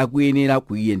momwe akuyenera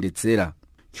kuyiyendetsera.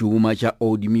 Chuma cha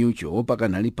Old Mutual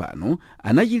pakanali pano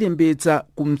anachilembetsa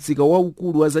ku msika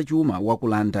waukulu wa zachuma wa ku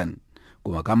London,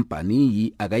 koma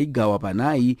kampaniyi akayigawa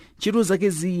panayi ntchito zake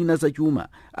zina zachuma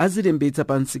azilembetsa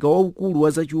pa msika waukulu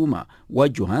wa zachuma wa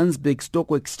Johannesburg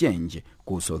Stock Exchange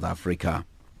ku South Africa.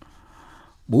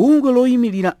 Bungwe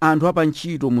loyimirira anthu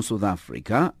apantchito mu South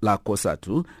Africa la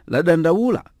COSATU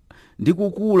ladandaula ndi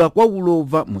kukula kwa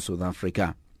ulova mu South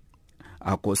Africa.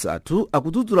 ACOSATU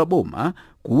akudzudzula boma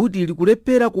kuti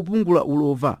likulephera kupungula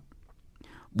ulova.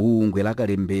 Bungwe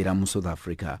lakalembera mu South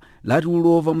Africa lati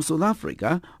ulova mu South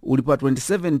Africa uli pa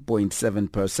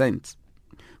 27.7%,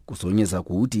 kusonyeza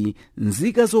kuti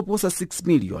nzika zoposa 6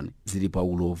 million zili pa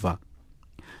ulova.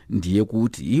 Ndiye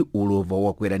kuti ulova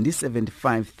wakwera ndi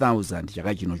 75,000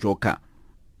 chaka chino chokha.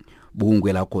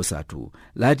 Bungwe la COSATU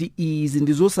lati izi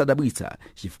ndi zosadabwitsa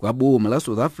chifukwa boma la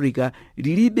South Africa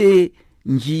lilibe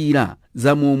njira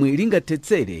za momwe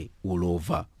lingathetsere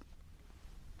ulova.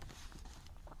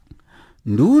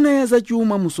 Nduna ya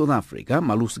zachuma mu South Africa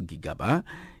Malusi Gigaba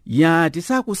yati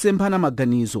sakusemphana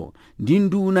maganizo ndi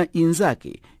nduna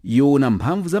inzake yona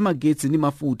mphamvu za magetsi ndi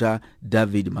mafuta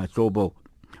David Matobo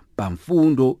pa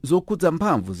mfundo zokhudza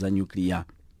mphamvu za nyukliya.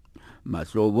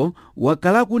 Maslovo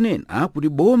wakala kunena kuti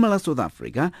boma la South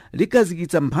Africa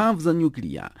likazikitsa mphamvu za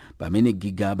nyukiliya pamene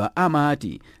Gigaba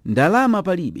amati ndalama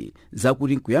palibe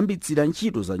zakuti nkuyambitsira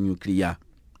ntchito za nyukiliya.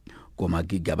 Koma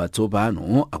Gigaba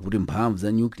tsopano akuti mphamvu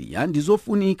za nyukiliya ndi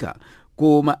zofunika,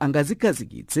 koma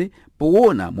angazikazikitse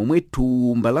poona momwe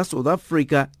thumba la South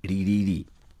Africa lilili.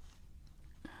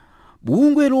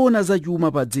 Bungwe loona za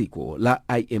chuma pa dziko la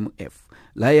IMF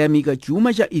layamika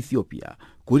chuma cha Ethiopia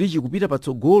kuti chikupita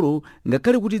patsogolo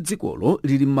ngakhale kuti dzikolo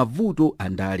lili m'mavuto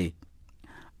andale.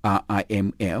 A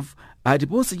IMF ati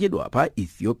posachedwapa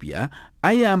Ethiopia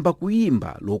ayamba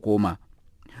kuyimba lokoma.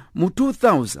 Mu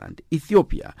 2000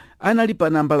 Ethiopia anali pa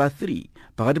nambala 3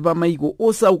 pakati pa maiko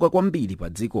osauka kwambiri pa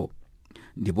dziko,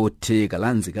 ndipo theka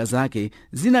la nzika zake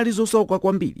zinali zosauka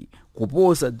kwambiri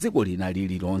kuposa dziko lina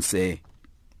lililonse.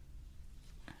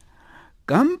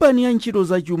 Kampani ya ntchito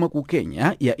za chuma ku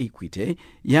Kenya ya Equity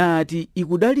yati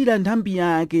ikudalira nthambi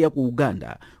yake ya ku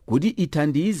Uganda kuti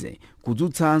ithandize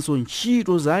kudzutsanso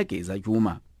ntchito zake za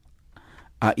chuma.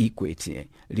 A Equity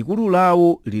likulu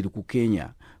lawo lili ku Kenya,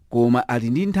 koma ali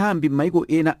ndi nthambi m'maiko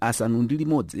ena asanu ndi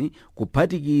limodzi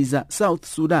kuphatikiza South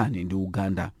Sudan ndi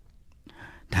Uganda.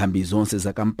 Nthambi zonse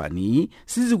za kampaniyi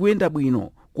sizikuyenda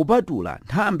bwino kupatula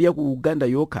nthambi ya ku Uganda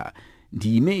yokha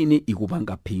ndi imene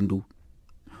ikupanga phindu.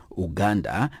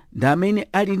 Uganda ndi amene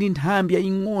ali ndi nthambi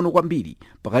yaying'ono kwambiri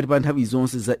pakati pa nthambi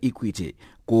zonse za Equity,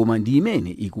 koma ndi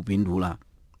imene ikupindula.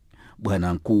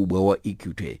 Bwana mkubwa wa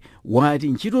Equity wati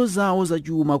ntchito zawo za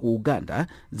chuma ku Uganda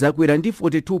zakwera ndi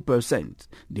 42%,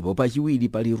 ndipo pachiwiri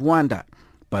pali Rwanda,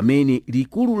 pamene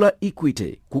likulu la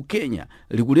Equity ku Kenya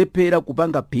likulephera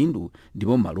kupanga phindu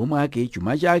ndipo m'malo mwake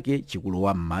chuma chake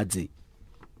chikulowa m'madzi.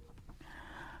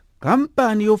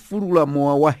 Kampani yofulula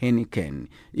mowa wa Heineken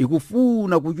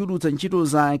ikufuna kuchulutsa ntchito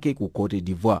zake ku Cote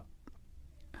d'Ivoire.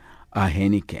 A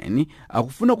Heineken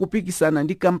akufuna kupikisana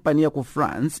ndi kampani ya ku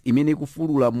France imene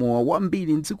ikufulula mowa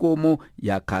wambiri mdzikomo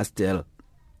ya Castel.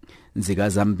 Nzika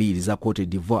zambiri za Cote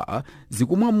d'Ivoire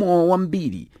zikumwa mowa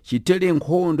wambiri chitere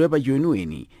nkhondo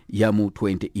yapachiweniweni ya mu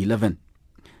 2011,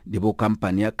 ndipo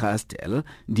kampani ya Castel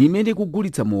ndi imene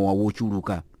ikugulitsa mowa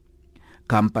wochuluka.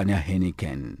 Kampani ya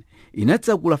Heineken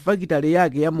inatsakula fakitale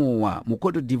yake ya mowa mu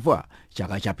Cote d'Ivoire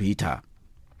chaka chapita.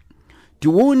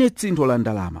 Tiwone tsintho la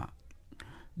ndalama.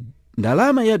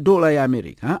 Ndalama ya dola ya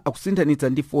America akusinthanitsa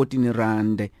ndi 14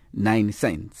 rand 9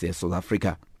 cents ya South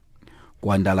Africa.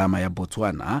 Kwa ndalama ya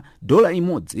Botswana, dola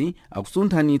imodzi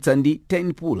akusinthanitsa ndi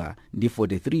 10 pula ndi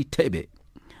 43 thebe,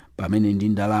 pamene ndi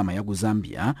ndalama ya ku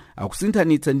Zambia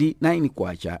akusinthanitsa ndi 9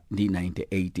 kwacha ndi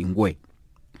 98 ngwe.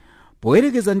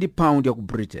 Poyerekeza ndi pound ya ku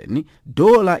Britain,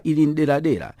 dola ili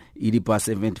mderadera ili pa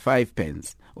 75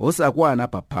 pence osakwana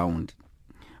pa pound,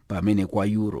 pamene kwa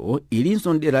euro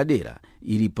ilinso mderadera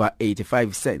ili pa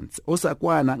 85 cents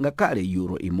osakwana ngakhale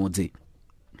euro imodzi.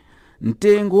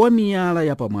 Mtengo wa miyala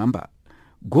ya pamwamba,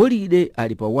 golide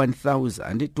ali pa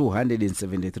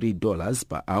 $1,273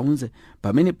 pa ounce,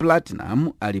 pamene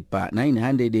platinum ali pa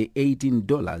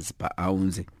 $918 pa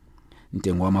ounce.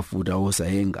 Mtengo wa mafuta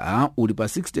osayenga uli pa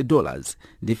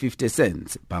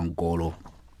 $60.50 pa mgolo.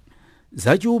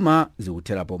 Zachuma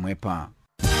zikuthera pomwepa.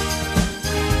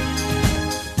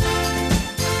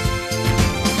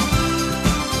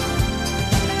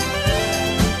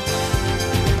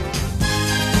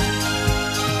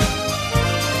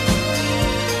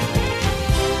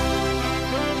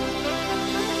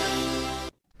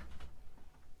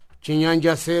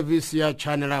 Chinyanja service ya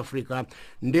Channel Africa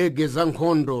ndege za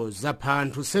nkhondo za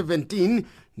anthu 17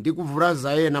 ndi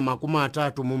kuvulaza ena makumi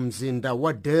atatu mu mzinda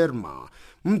wa Derma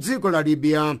mdziko la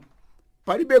Libya.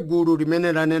 Palibe gulu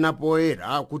limene lanena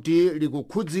poyera kuti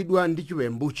likukhudzidwa ndi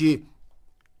chiwembuchi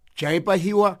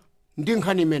chayipahiwa ndi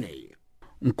nkhani imeneyi.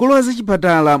 Mkulu wa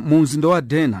zachipatala mu mzinda wa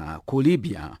Derna ku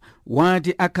Libya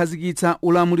wati akhazikitsa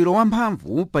ulamuliro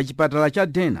wamphamvu pa chipatala cha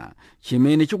Derna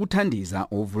chimene chikuthandiza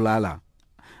ovulala.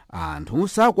 Anthu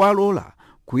sakualola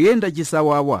kuyenda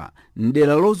chisawawa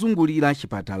mdera lozungulira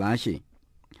chipatalachi.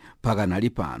 Pakanali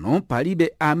pano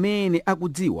palibe amene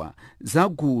akudziwa za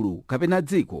gulu kapena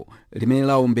dziko limene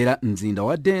laombera mzinda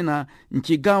wa Derna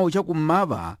mchigawo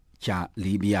chakummawa cha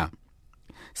Libya.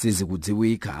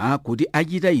 Sizikudziwika kuti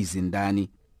achita izi ndani.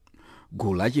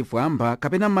 Gulu lachifwamba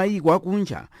kapena maiko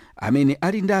akunja amene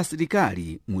ali ndi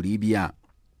asilikali mu Libya.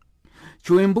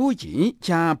 Chiwembuchi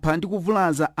chapha ndi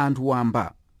kuvulaza anthu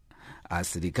wamba.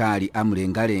 Asilikali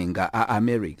amlengalenga a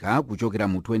America kuchokera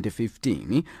mu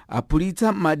 2015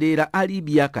 aphulitsa madera a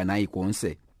Libya kanayi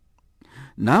konse.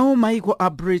 Nawo maiko a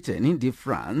Britain ndi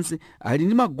France ali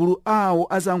ndi magulu awo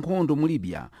azankhondo mu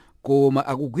Libya, koma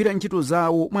akugwira ntchito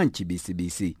zawo mwa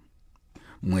mchibisibisi.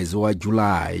 mwezi wa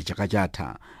Julayi chaka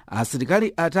chatha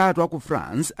asilikali atatu aku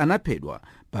France anaphedwa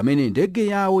pamene ndege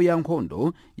yawo ya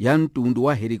nkhondo ya mtundu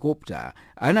wa helikopta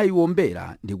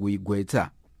anayiwombera ndi kuyigwetsa.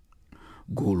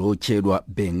 Gulu lotchedwa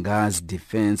Benghazi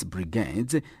Defense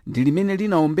Brigades ndi limene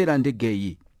linawombera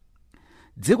ndegeyi.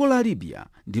 Dziko la Libya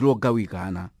ndi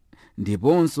logawikana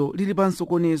ndiponso lili pa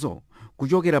msokonezo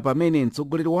kuchokera pamene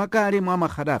mtsogoleri wakale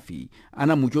Muammar Gaddafi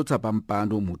anamuchotsa pa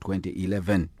mpando mu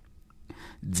 2011.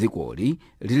 Dzikoli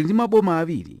lili ndi maboma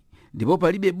awiri ndipo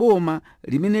palibe boma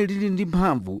limene lili ndi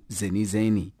mphamvu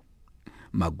zenizeni.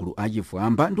 Magulu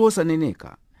achifwamba ndi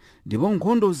osaneneka ndipo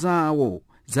nkhondo zawo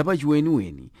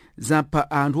zapachiweniweni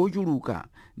zapha anthu ochuluka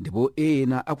ndipo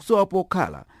ena akusowa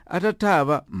pokhala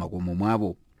atathawa makomo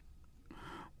mwawo.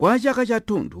 Kwa chaka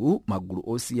chathunthu magulu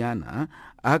osiyana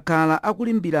akhala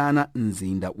akulimbirana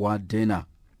mzinda wa Derna.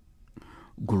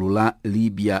 Gulu la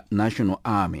Libya National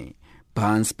Army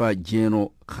pansi pa General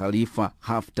Khalifa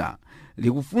Haftar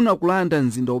likufuna kulanda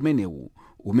mzinda umenewu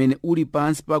umene uli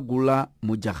pansi pa gulu la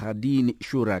Mujahideen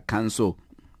Shura Council.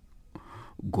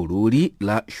 Gululi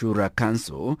la Shura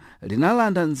Council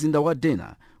linalanda mzinda wa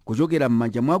Derna kuchokera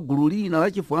m'manja mwa gulu lina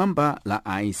lachifwamba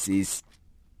la ISIS.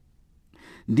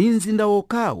 Ndi mzinda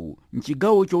wokhawu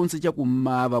mchigawo chonse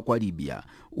chakummawa kwa Libya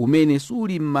umene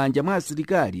suli m'manja mwa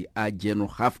asilikali a General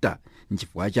Haftar,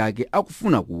 nchifukwa chake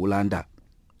akufuna kuwulanda.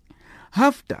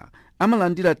 Haftar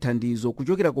amalandira thandizo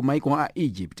kuchokera ku maiko a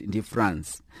Egypt ndi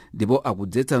France ndipo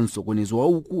akudzetsa msokonezo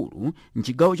waukulu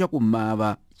mchigawo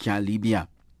chakummawa cha Libya.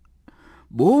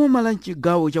 Boma la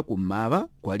mchigawo chakummawa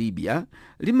kwa Libya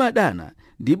limadana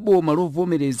ndi boma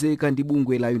lovomerezeka ndi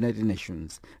bungwe la United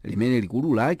Nations limene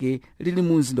likulu lake lili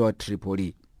mu mzinda wa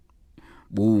Tripoli.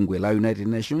 Bungwe la United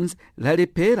Nations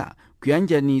lalephera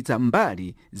kuyanjanitsa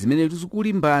mbali zimene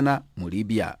zikulimbana mu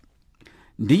Libya.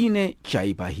 Ndine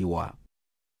Chaipahiwa.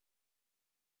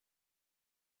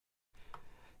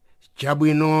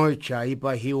 Chabwino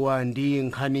Chaipahiwa ndi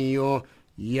nkhaniyo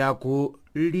ya ku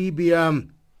Libya.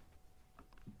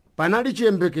 Panali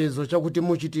chiyembekezo chakuti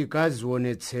muchitika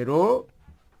zionetsero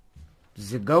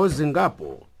zigawo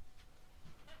zingapo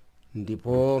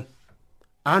ndipo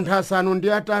anthu asanu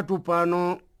ndi atatu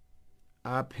pano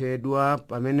aphedwa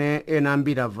pamene ena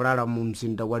ambiri avulala mu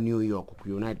mzinda wa New York ku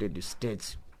United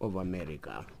States of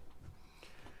America.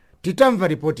 Titamva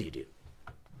ripotili.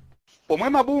 Pomwe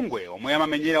mabungwe omwe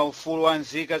amamenyera ufulu wa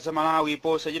nzika za Malawi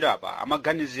posachedwapa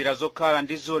amaganizira zokhala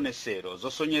ndi zionetsero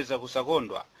zosonyeza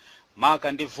kusakondwa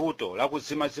maka ndi vuto la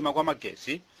kuzimazima kwa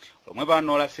magesi lomwe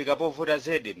pano lafika povuta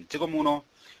zedi mdziko muno,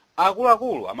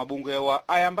 akuluakulu amabungwewa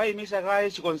ayamba imisa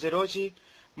kaye chikonzerochi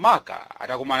maka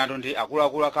atakumanato ndi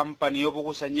akuluakulu a kampani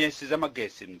yopukusa nyesi za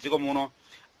magesi mdziko muno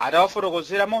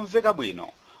atawafotokozera momveka bwino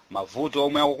mavuto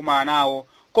omwe akukumana nawo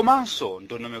komanso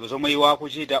ndondomeko zomwe iwo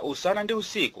akuchita usana ndi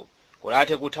usiku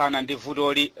kulathe kuthana ndi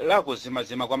vutoli la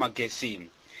kuzimazima kwa magesi.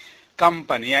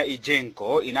 Kampani ya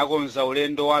Ijenko inakonza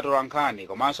ulendo wa atolankhani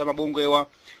komanso amabungwewa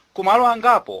kumalo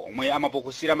angapo omwe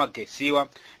amapukusira magesiwa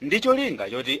ndi cholinga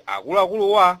choti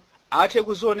akuluakuluwa athe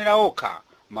kuzionera okha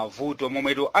mavuto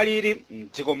momwetu alili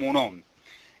mdziko muno.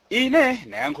 Ine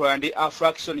nayankhula ndi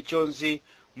Afraction Chonzi,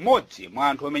 mmodzi mwa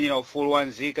anthu omenyera ufulu wa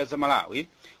nzika za Malawi,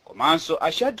 komanso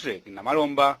a Shadrack na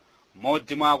Malomba,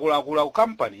 mmodzi mwa akuluakulu ku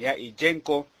kampani ya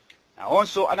Ijenko,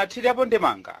 nawonso anathirapo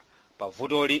ndemanga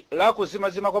pavutoli la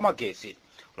kuzimazima kwa magesi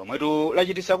lomwetu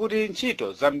lachitisa kuti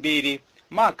ntchito zambiri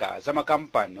maka za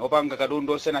makampani opanga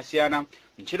katundu osiyanasiyana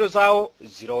ntchito zawo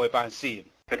zilowe pansi.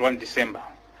 31 December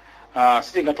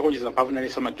sitingathe kuchita mphamvu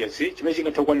inaliso magesi chimene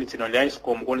chingathe kukwanitsidwa ndi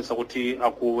ISCOM kuonesa kuti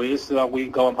akuyesa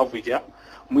kuigawa mphamvu ija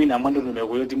mwina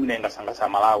mwandondomeko yoti mwina ingasangalatsa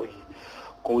Malawi.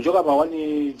 Kuchoka pa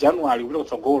 1 January kupita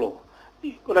kutsogolo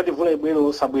kuti vula ibwere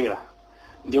osabwera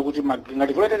ndiye kuti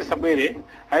ngati vula itasabwere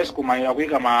ISCOM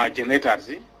akuyika ma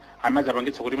generators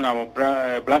amadzapangitsa kuti mina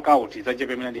blackout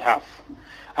zachepe mina ndi half.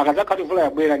 Akadzakhala vula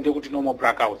yabwera ndiye kuti no more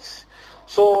blackouts.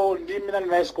 So ndi mina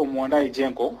ndi ISCOM ndi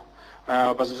Ijenko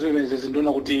pazozezi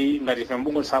ndona kuti ngati ife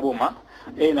mbungo saboma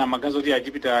ena magazi oti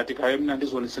achipita tikayemna ndi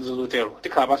zionetsero zotero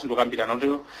tikhala pasi ndokambirana kuti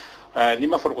ni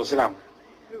mafotokozeramu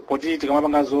kuti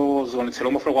tikamapanga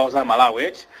zionetsero mafotokoza za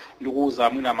Malawi ndikuuza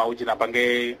mwina mauchi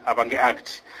apange act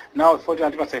now for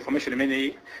antipasa information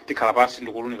imene tikhala pasi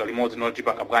ndikulunika limodzi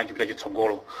notipanga bwanji kuti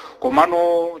chitsogolo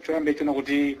komano choyambe chona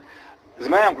kuti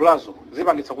zimayankhulazo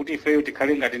zipangitsa kuti ifeyo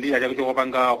tikhale ngati ndi chakuti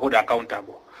chopanga hold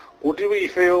accountable kuti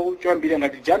ifeyo choyambira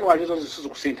ngati January zonse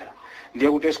sizikusintha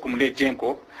ndiye kuti ISCOM ndi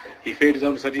Ijenko ife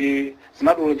tizausati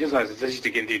zimadolonjeza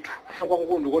zachitike ndithu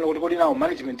kwakukulu kuona kuti kodi nawo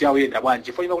management yawo yenda bwanji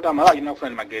chifukwa china kuti amalawi inafuna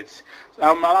ni magetsi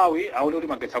amalawi aone kuti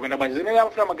magetsi akuyenda bwanji zimene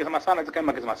amafuna magetsi masana zikali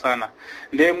magetsi masana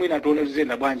ndiye mwina tione kuti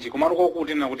ziyenda bwanji komano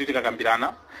kwakuti na kuti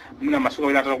tikakambirana mwina masuku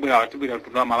awiri atatu kubwera tibwera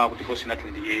mtundu wa malawi kuti fosi inatu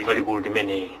ndiye lalikulu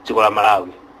limene dziko la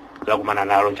malawi lakumana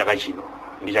nalo chaka chino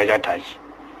ndi chaka chathachi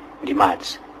ndi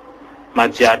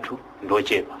madzi athu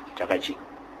ndochepa chaka chino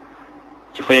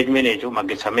chifukwa chimenecho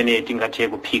magetsi amene tingathe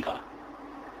kuphika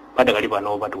padakali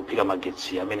panopa tikuphika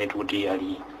magetsi amene tikuti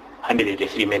ali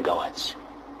 183 megawatts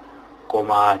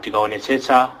koma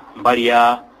tikaonetsetsa mbali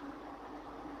ya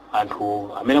anthu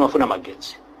amene amafuna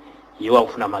magetsi iwo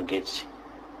akufuna magetsi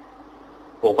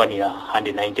okwanira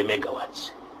 190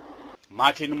 megawatts.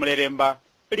 Martin Muleremba,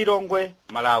 Lilongwe,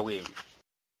 Malawi.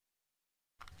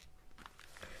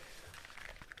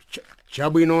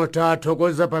 Chabwino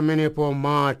tathokoza pamenepo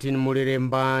Martin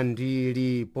Muleremba ndi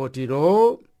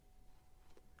lipotiro.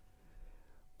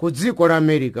 Ku dziko la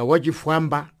America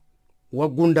wachifwamba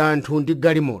wagunda anthu ndi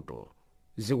galimoto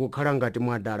zikukhala ngati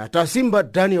mwadala. Tasimba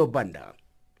Daniel Banda.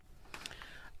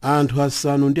 Anthu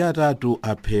asanu ndi atatu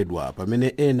aphedwa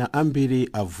pamene ena ambiri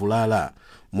avulala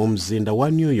mu mzinda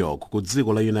wa New York ku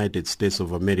dziko la United States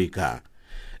of America.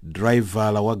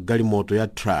 Driver wa galimoto ya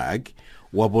truck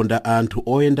waponda anthu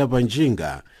oyenda pa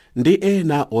njinga ndi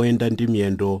ena oyenda ndi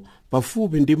miyendo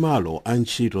pafupi ndi malo a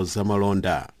ntchito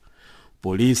zamalonda.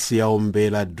 Polisi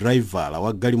yaombera driver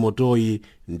wa galimotoyi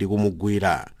ndi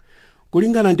kumugwira.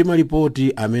 Kulingana ndi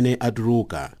malipoti amene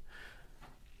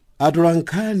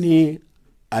atolankhani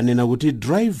anena kuti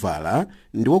driver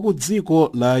ndi wa ku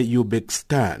dziko la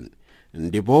Uzbekistan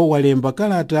ndipo walemba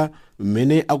kalata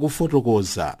mmene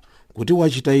akufotokoza kuti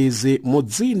wachita izi mu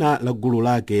dzina la gulu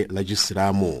lake la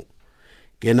Chisilamu.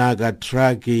 Kenaka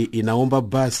truck inaomba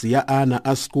basi ya ana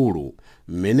a skulu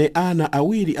mmene ana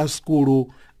awiri a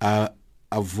skulu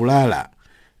avulala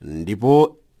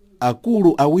ndipo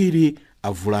akulu awiri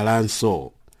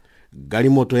avulalanso.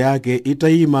 Galimoto yake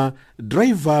itayima,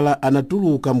 driver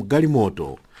anatuluka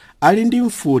mgalimoto ali ndi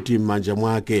mfuti m'manja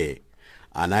mwake.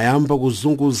 Anayamba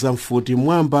kuzunguza mfuti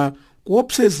mwamba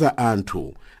kuopseza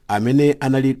anthu amene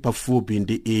anali pafupi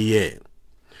ndi iye.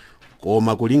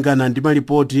 Koma kulingana ndi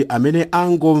malipoti amene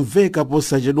angomveka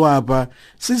posachedwapa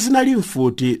sizinali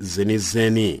mfuti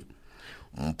zenizeni.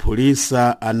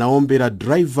 Mpolisa anaombera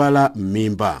driver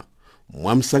m'mimba.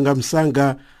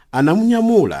 Mwamsangamsanga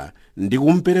anamunyamula ndi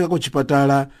kumpereka ku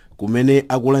chipatala kumene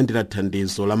akulandira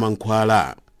thandizo la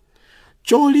mankhwala.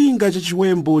 Cholinga cha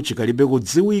chiwembu chikalibe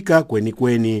kudziwika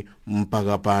kwenikweni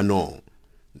mpaka pano.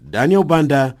 Daniel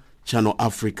Banda, Channel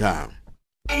Africa.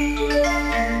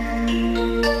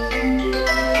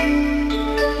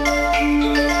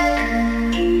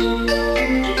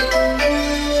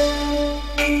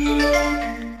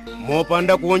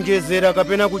 Mopanda kuonjezera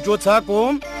kapena kuchotsako,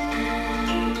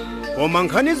 koma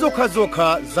nkhani zokhazokha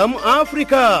za mu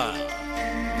Africa.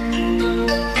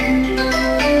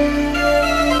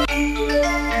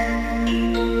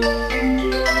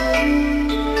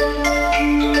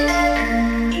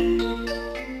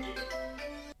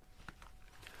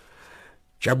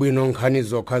 Chabwino nkhani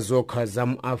zokhazokha za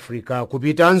mu Africa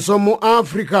kupitanso mu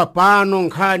Africa pano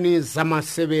nkhani za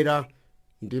masewera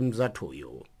ndi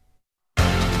mzathuyo.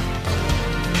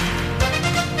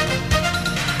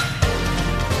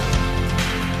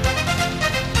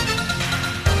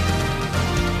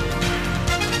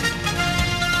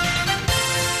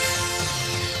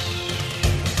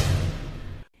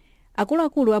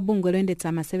 Akuluakulu a bungwe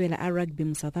loyendetsa masewera a rugby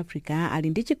mu South Africa ali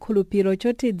ndi chikhulupiriro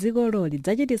choti dzikolo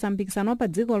lidzachititsa mpikisano pa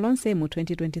dziko lonse mu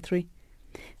 2023.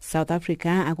 South Africa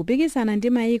akupikisana ndi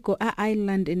maiko a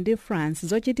Ireland ndi France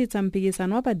zochititsa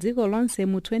mpikisano pa dziko lonse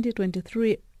mu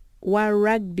 2023 wa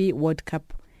Rugby World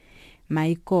Cup.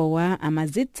 Maikowa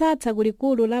amazitsatsa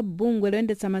kulikulu la bungwe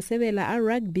loyendetsa masewera a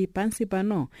rugby pansi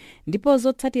pano ndipo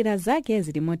zotsatira zake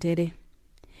zili motere.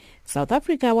 South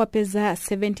Africa wapeza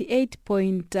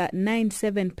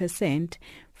 78.97%,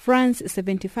 France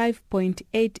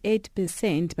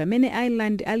 75.88%, pamene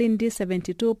Ireland ali ndi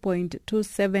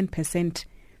 72.27%.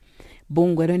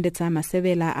 Bungwe loyendetsa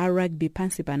masewera a rugby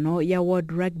pansi pano ya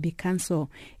World Rugby Council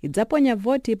idzaponya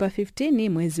voti pa 15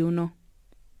 mwezi uno.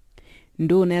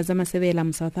 Nduna ya zamasewera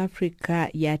mu South Africa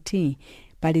yati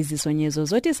pali zisonyezo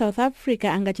zoti South Africa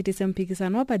angachititse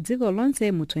mpikisano pa dziko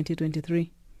lonse mu 2023.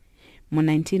 Mu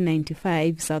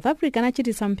 1995, South Africa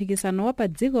anachititsa mpikisano wa pa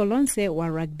dziko lonse wa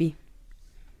rugby.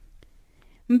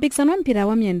 Mpikisano mpira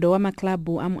wa miyendo wa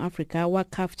maklabu amu Africa wa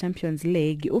CAF Champions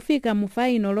League ufika mu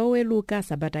final loweluka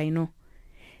sabata ino.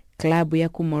 Klabu ya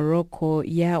ku Morocco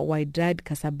ya Wydad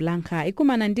Casablanca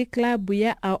ikumana ndi klabu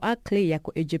ya Al Ahly ya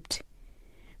ku Egypt.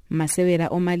 masewera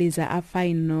omaliza a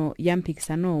final ya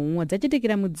mpikisanowu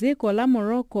adzachitikira mu dziko la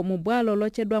Morocco mu bwalo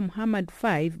lochedwa Muhammad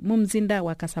V mu mzinda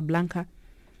wa Casablanca.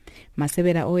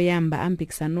 Masewera oyamba a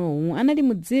mpikisanowu anali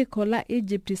mu dziko la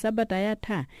Egypt sabata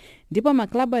yatha ndipo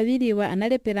maklabu awiriwa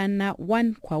analeperana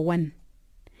 1-1.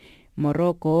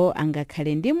 Morocco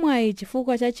angakhale ndi mwayi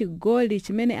chifukwa cha chigoli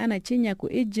chimene anachinya ku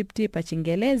Egypt pa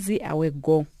Chingelezi away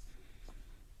goal.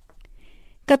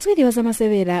 Katswiri wa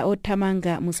zamasewera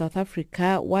othamanga mu South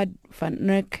Africa Ward van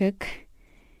Niekerk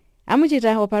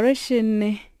amuchita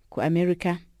operation ku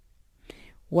America.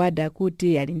 Ward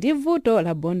akuti ali ndi vuto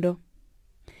la bondo.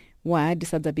 Ward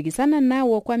sadzapikisana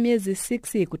nawo kwa miyezi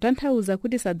 6 kutanthauza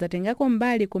kuti sadzatengako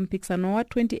mbali ku mpikisano wa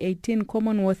 2018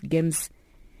 Commonwealth Games.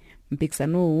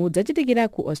 Mpikisanowu udzachitikira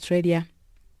ku Australia.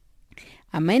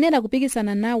 Amayenera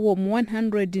kupikisana nawo mu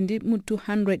 100 ndi mu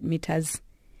 200 meters.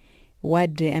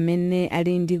 Ward amene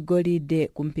ali ndi golide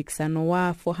ku mpikisano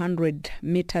wa 400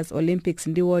 meters Olympics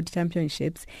ndi World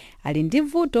Championships ali ndi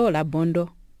vuto la bondo.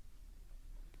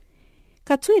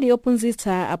 Katswiri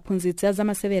ophunzitsa aphunzitsa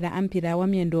zamasewera ampira wa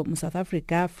miyendo mu South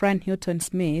Africa Fran Hilton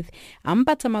Smith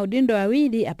ampatsa maudindo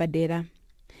awiri apadera.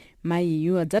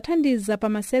 Mayiyu adzathandiza pa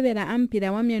masewera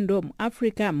ampira wa miyendo mu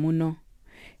Africa muno.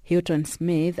 Hilton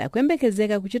Smith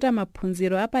akuyembekezeka kuchita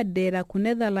maphunziro apadera ku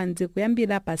Netherlands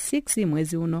kuyambira pa 6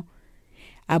 mwezi uno.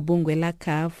 Abungwe la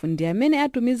CAF ndi amene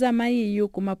atumiza mayiyu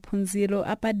ku maphunziro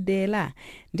apadera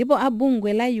ndipo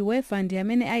abungwe la UEFA ndi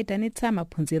amene aitanitsa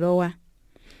maphunzirowa.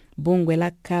 Bungwe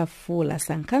la CAF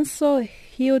lasankhanso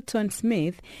Hilton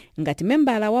Smith ngati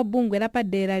membala wa bungwe la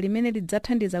padera limene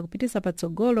lidzathandiza kupitisa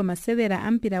patsogolo masewera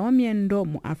ampira wa miyendo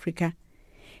mu Africa.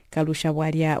 Kalusha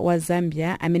Bwalya wa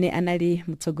Zambia amene anali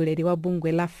mtsogoleri wa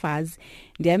bungwe la FAZ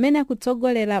ndi amene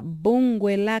akutsogolera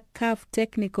bungwe la CAF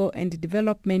Technical and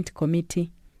Development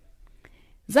Committee.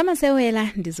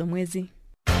 Zamasewera ndi zomwezi.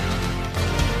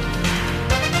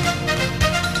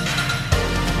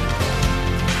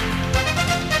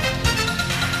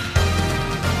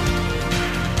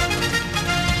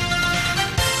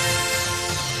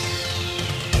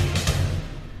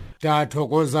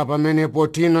 Tathokoza pamenepo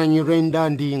Chinyanja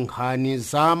ndi nkhani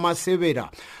za masewera.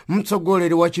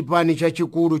 Mtsogoleri wa chipani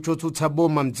chachikulu chotsutsa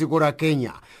boma mdziko la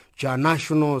Kenya cha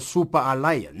National Super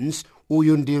Alliance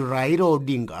uyu ndi Raila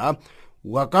Odinga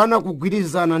wakana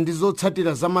kugwirizana ndi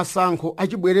zotsatira za masankho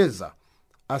achibwereza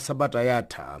asabata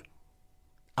yatha.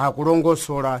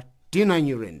 Akulongosola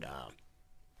Chinyanja.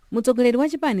 Mtsogoleri wa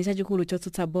chipani chachikulu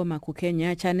chotsutsa boma ku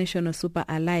Kenya cha National Super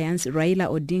Alliance Raila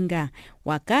Odinga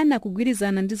wakana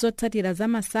kugwirizana ndi zotsatira za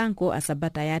masankho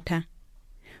asabata yatha.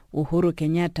 Uhuru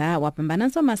Kenyatta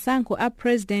wapambananso masankho a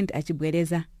president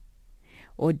achibwereza.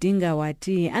 Odinga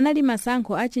wati anali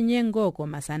masankho achinyengo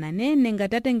koma sananene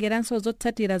ngati atengeranso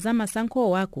zotsatira za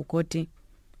masankhowa ku koti.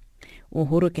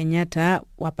 Uhuru Kenyatta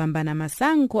wapambana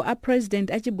masankho a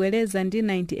president achibwereza ndi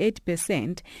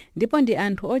 98% ndipo ndi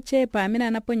anthu ochepa amene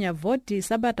anaponya voti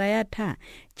sabata yatha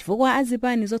chifukwa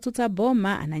azipani zotsutsa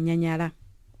boma ananyanyala.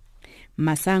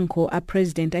 Masankho a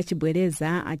president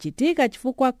achibwereza achitika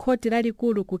chifukwa khoti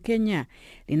lalikulu ku Kenya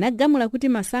linagamula kuti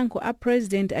masankho a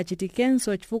president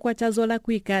achitikenso chifukwa cha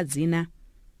zolakwika zina.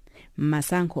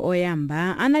 Masankho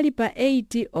oyamba anali pa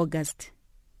 8 August.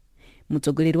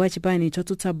 Mtsogoleri wa chipani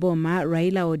chotsutsa boma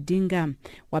Raila Odinga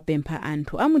wapempha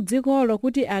anthu a mudzikolo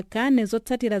kuti akane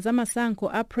zotsatira za masankho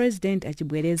a president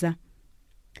achibwereza.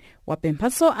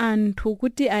 Wapemphanso anthu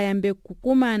kuti ayambe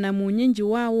kukumana mu unyinji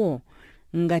wawo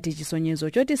ngati chisonyezo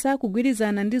choti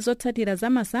sakugwirizana ndi zotsatira za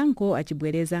masankho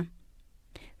achibwereza.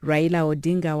 Raila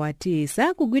Odinga wati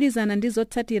sakugwirizana ndi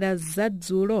zotsatira za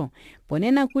dzulo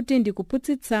ponena kuti ndi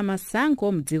kuphunzitsa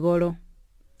masankho mdzikolo.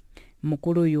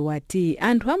 Mkuluyu wati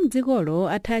anthu a mdzikolo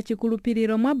atha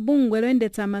chikhulupiriro mwa bungwe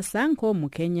loyendetsa masankho mu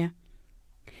Kenya.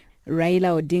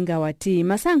 Raila Odinga wati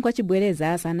masankho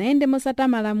achibwereza sanayende mosata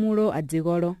malamulo a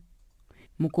dzikolo.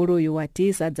 Mkuluyu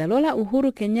wati sadzalola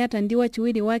Uhuru Kenyatta ndi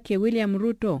wachiwiri wake William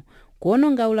Ruto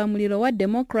kuononga ulamuliro wa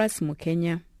democracy mu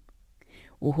Kenya.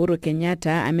 Uhuru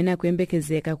Kenyatta amene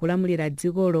akuyembekezeka kulamulira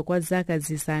dzikolo kwa zaka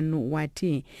zisanu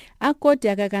wati akoti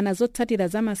akakana zotsatira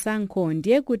za masankho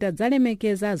ndiye kuti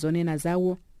adzalemekeza zonena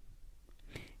zawo.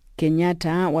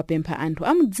 Kenyatta wapempha anthu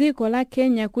a mdziko la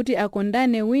Kenya kuti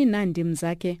akondane wina ndi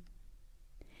mzake.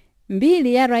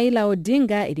 Mbiri ya Raila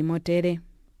Odinga ili motere.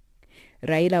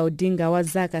 Raila Odinga wa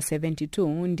zaka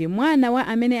 72 ndi mwana wa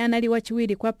amene anali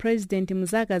wachiwiri kwa president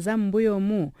mzaka za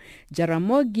mbuyomu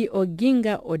Jaramogi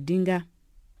Oginga Odinga.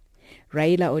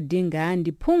 Raila Odinga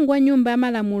ndi phungu wa nyumba ya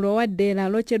malamulo wa dera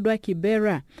lochedwa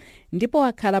Kibera ndipo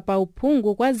wakhala pa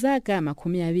uphungu kwa zaka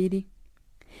 20.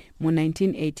 Mu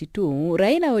 1982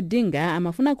 Raila Odinga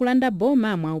amafuna kulanda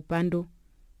boma mwa upandu.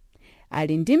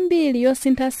 ali ndi mbiri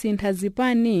yosinthasintha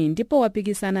zipani ndipo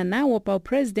wapikisana nawo pa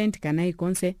president kanayi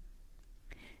konse.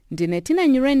 Ndine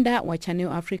Chinyanja wa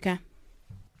Channel Africa.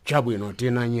 Chabwino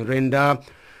Chinyanja,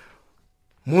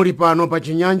 muli pano pa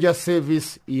Chinyanja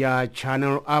service ya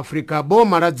Channel Africa.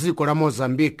 Boma la dziko la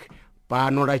Mozambique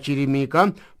pano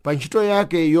lachilimika pa ntchito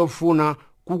yake yofuna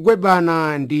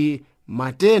kugwebana ndi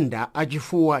matenda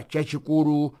achifuwa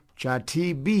chachikulu cha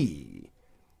TB.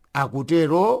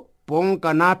 Akutero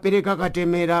ponka napereka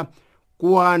katemera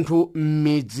ku anthu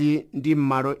m'midzi ndi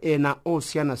m'malo ena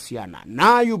osiyanasiyana.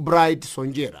 Nayu Bright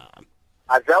Sonjera.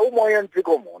 Azaumoyo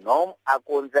mdziko muno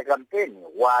akonza kampeni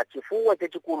wa chifuwa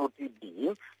chachikulu TB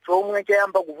chomwe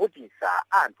chayamba kuvutisa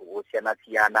anthu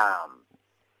osiyanasiyana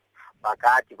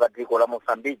pakati pa dziko la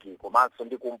Mozambique komanso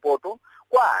ndi kumpoto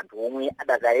kwa anthu omwe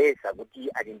adakayesa kuti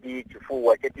ali ndi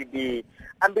chifuwa cha TB.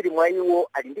 Ambiri mwa iwo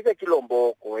ali ndi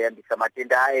kachilombo koyambisa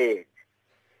matenda a AIDS.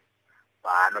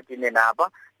 Pano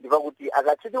tinenapa ndipa kuti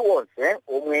akatswiri onse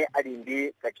omwe ali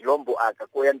ndi kachilombo aka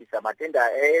koyambisa matenda a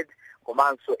AIDS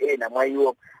komanso ena mwa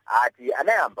iwo ati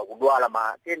anayamba kudwala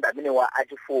matenda amenewa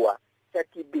achifuwa cha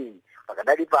TB.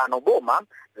 Pakadali pano boma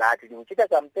lati likuchita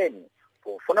kampeni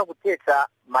pofuna kuthetsa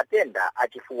matenda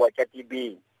achifuwa cha TB.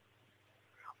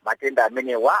 Matenda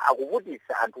amenewa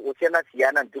akuvutisa anthu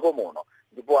osiyanasiyana mdziko muno,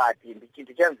 ndipo ati ndi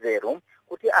chinthu cha nzeru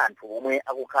kuti anthu omwe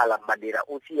akukhala m'madera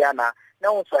osiyana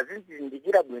nawonso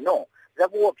azizindikira bwino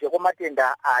zakuopsa kwa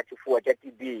matenda achifuwa cha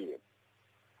TB.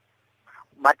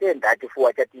 Matenda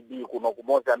achifuwa cha TB kuno ku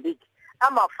Mozambique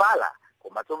amafala,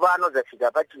 koma tsopano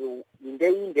zafika pa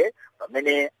inde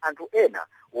pamene anthu ena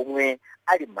omwe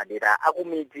ali m'madera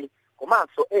akumidzi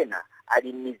komanso ena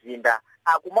ali m'mizinda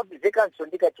akumapezekanso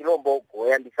ndi kachilombo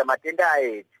koyambisa matenda a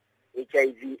AIDS,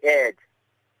 HIV/AIDS.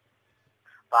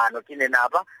 Pano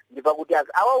tinenapa ndipa kuti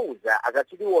awauza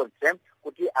akatswiri onse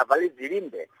kuti avale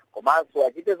zilimbe komanso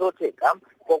achite zotheka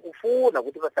kwakufuna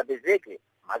kuti pasapezeke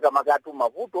makamakatu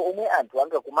mavuto omwe anthu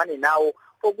angakumane nawo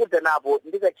pokuta napo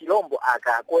ndi kachilombo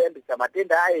aka koyambisa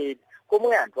matenda a AIDS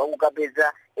komwe anthu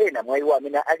akukapeza ena mwa iwo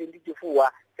amene ali ndi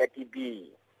chifuwa cha TB.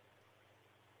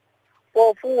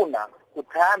 Pofuna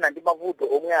kuthana ndi mavuto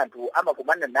omwe anthu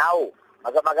amakumana nawo,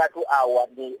 makamakatu awa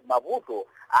ndi mavuto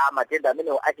a matenda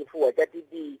amenewo achifuwa cha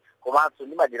TB komanso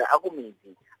ndi madera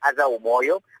akumidzi.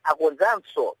 Azaumoyo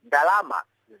akonzanso ndalama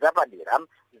zapadera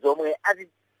zomwe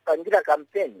azipangira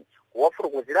kampeni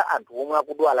kuwafurukozera anthu omwe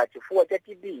akudwala chifuwa cha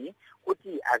TB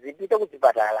kuti azipita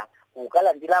kuchipatala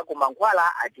kukalandirako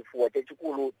mankhwala achifuwa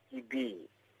chachikulu TB.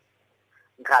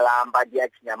 Nkhalamba ndi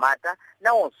achinyamata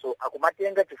nawonso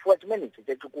akumatenga chifuwa chimenechi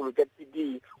chachikulu cha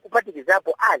TB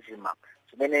kupatikizapo asthma,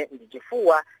 chimene ndi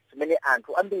chifuwa chimene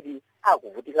anthu ambiri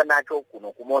akuvutika nacho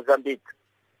kuno ku Mozambique.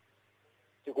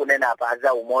 Tikunena pa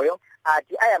azaumoyo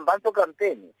ati ayambanso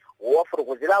kampeni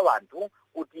wowafurukozera anthu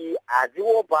kuti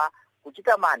aziopa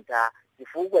kuchita mantha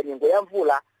chifukwa nyengo ya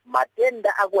mvula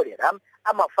matenda a kolera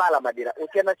amafala madera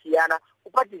osiyanasiyana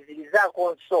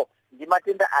kupatikizakonso ndi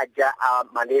matenda aja a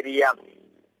malaria.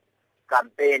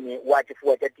 Kampeni wa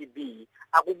chifuwa cha TB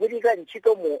akugwirika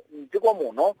ntchito mu mdziko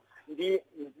muno ndi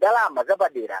ndalama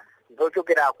zapadera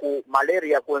zochokera ku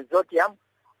Malaria Consortium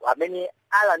amene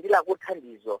alandira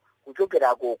kuthandizo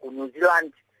kuchokerako ku New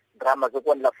Zealand ndalama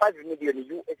zokwanira $5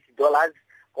 million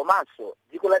komanso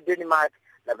dziko la Denmark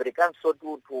laperekanso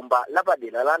thumba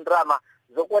lapadera la ndalama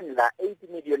zokwanira $8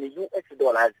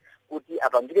 million kuti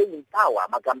apangire empower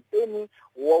makampeni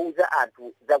wowauza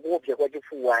anthu zakuopsa kwa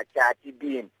chifuwa cha TB.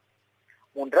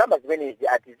 Mu ndalama zimenezi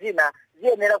ati zina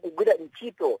ziyenera kugwira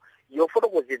ntchito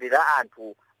yofotokozerera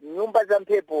anthu nyumba za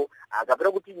mphepo,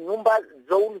 akapena kuti nyumba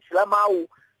zowulutsira mawu,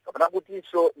 kapena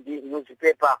kutinso ndi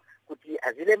newspaper, kuti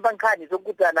azilemba nkhani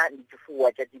zokhudzana ndi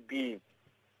chifuwa cha TB.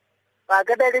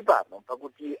 Pakadali pano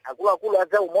pakuti akuluakulu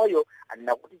azaumoyo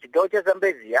anena kuti chigawo cha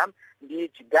Zambezia ndi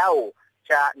chigawo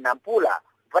cha Nampula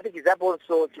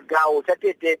kupatikizaponso chigawo cha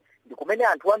Tete ndi kumene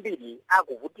anthu ambiri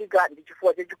akuvutika ndi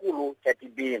chifuwa chachikulu cha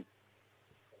TB.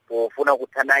 Pofuna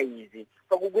kuthana izi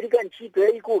pakugwirika ntchito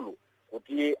yayikulu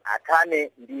kuti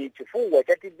athane ndi chifuwa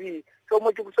cha TB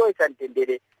chomwe chikusowetsa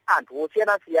mtendere anthu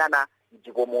osiyanasiyana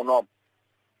m'dziko muno.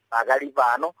 Pakali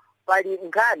pano pali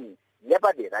nkhani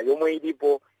yapadera yomwe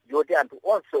ilipo yoti anthu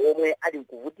onse omwe ali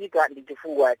kuvutika ndi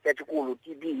chifuwa chachikulu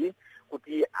TB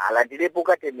kuti alandirepo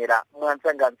katemera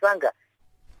mwansangansanga.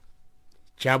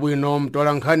 Chabwino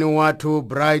mtola nkhani wathu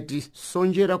Bright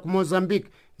Sonjera ku Mozambique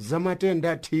za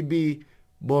matenda TB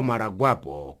boma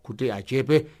lagwapo kuti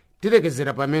achepe.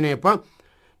 Tilekezera pamenepa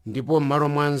ndipo mmalo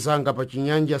mwanzanga pa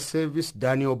Chinyanja service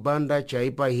Daniel Banda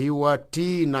chaipa hiwa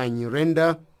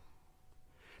Chinyanja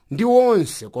ndi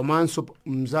wonse komanso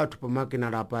mzathu pamakina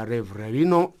la pa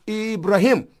Reverend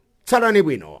Ibrahim. Tsalani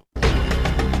bwino.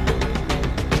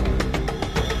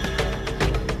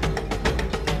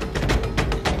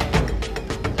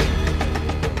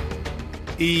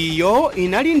 iyo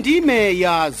inali ndime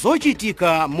ya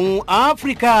zochitika mu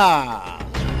africa.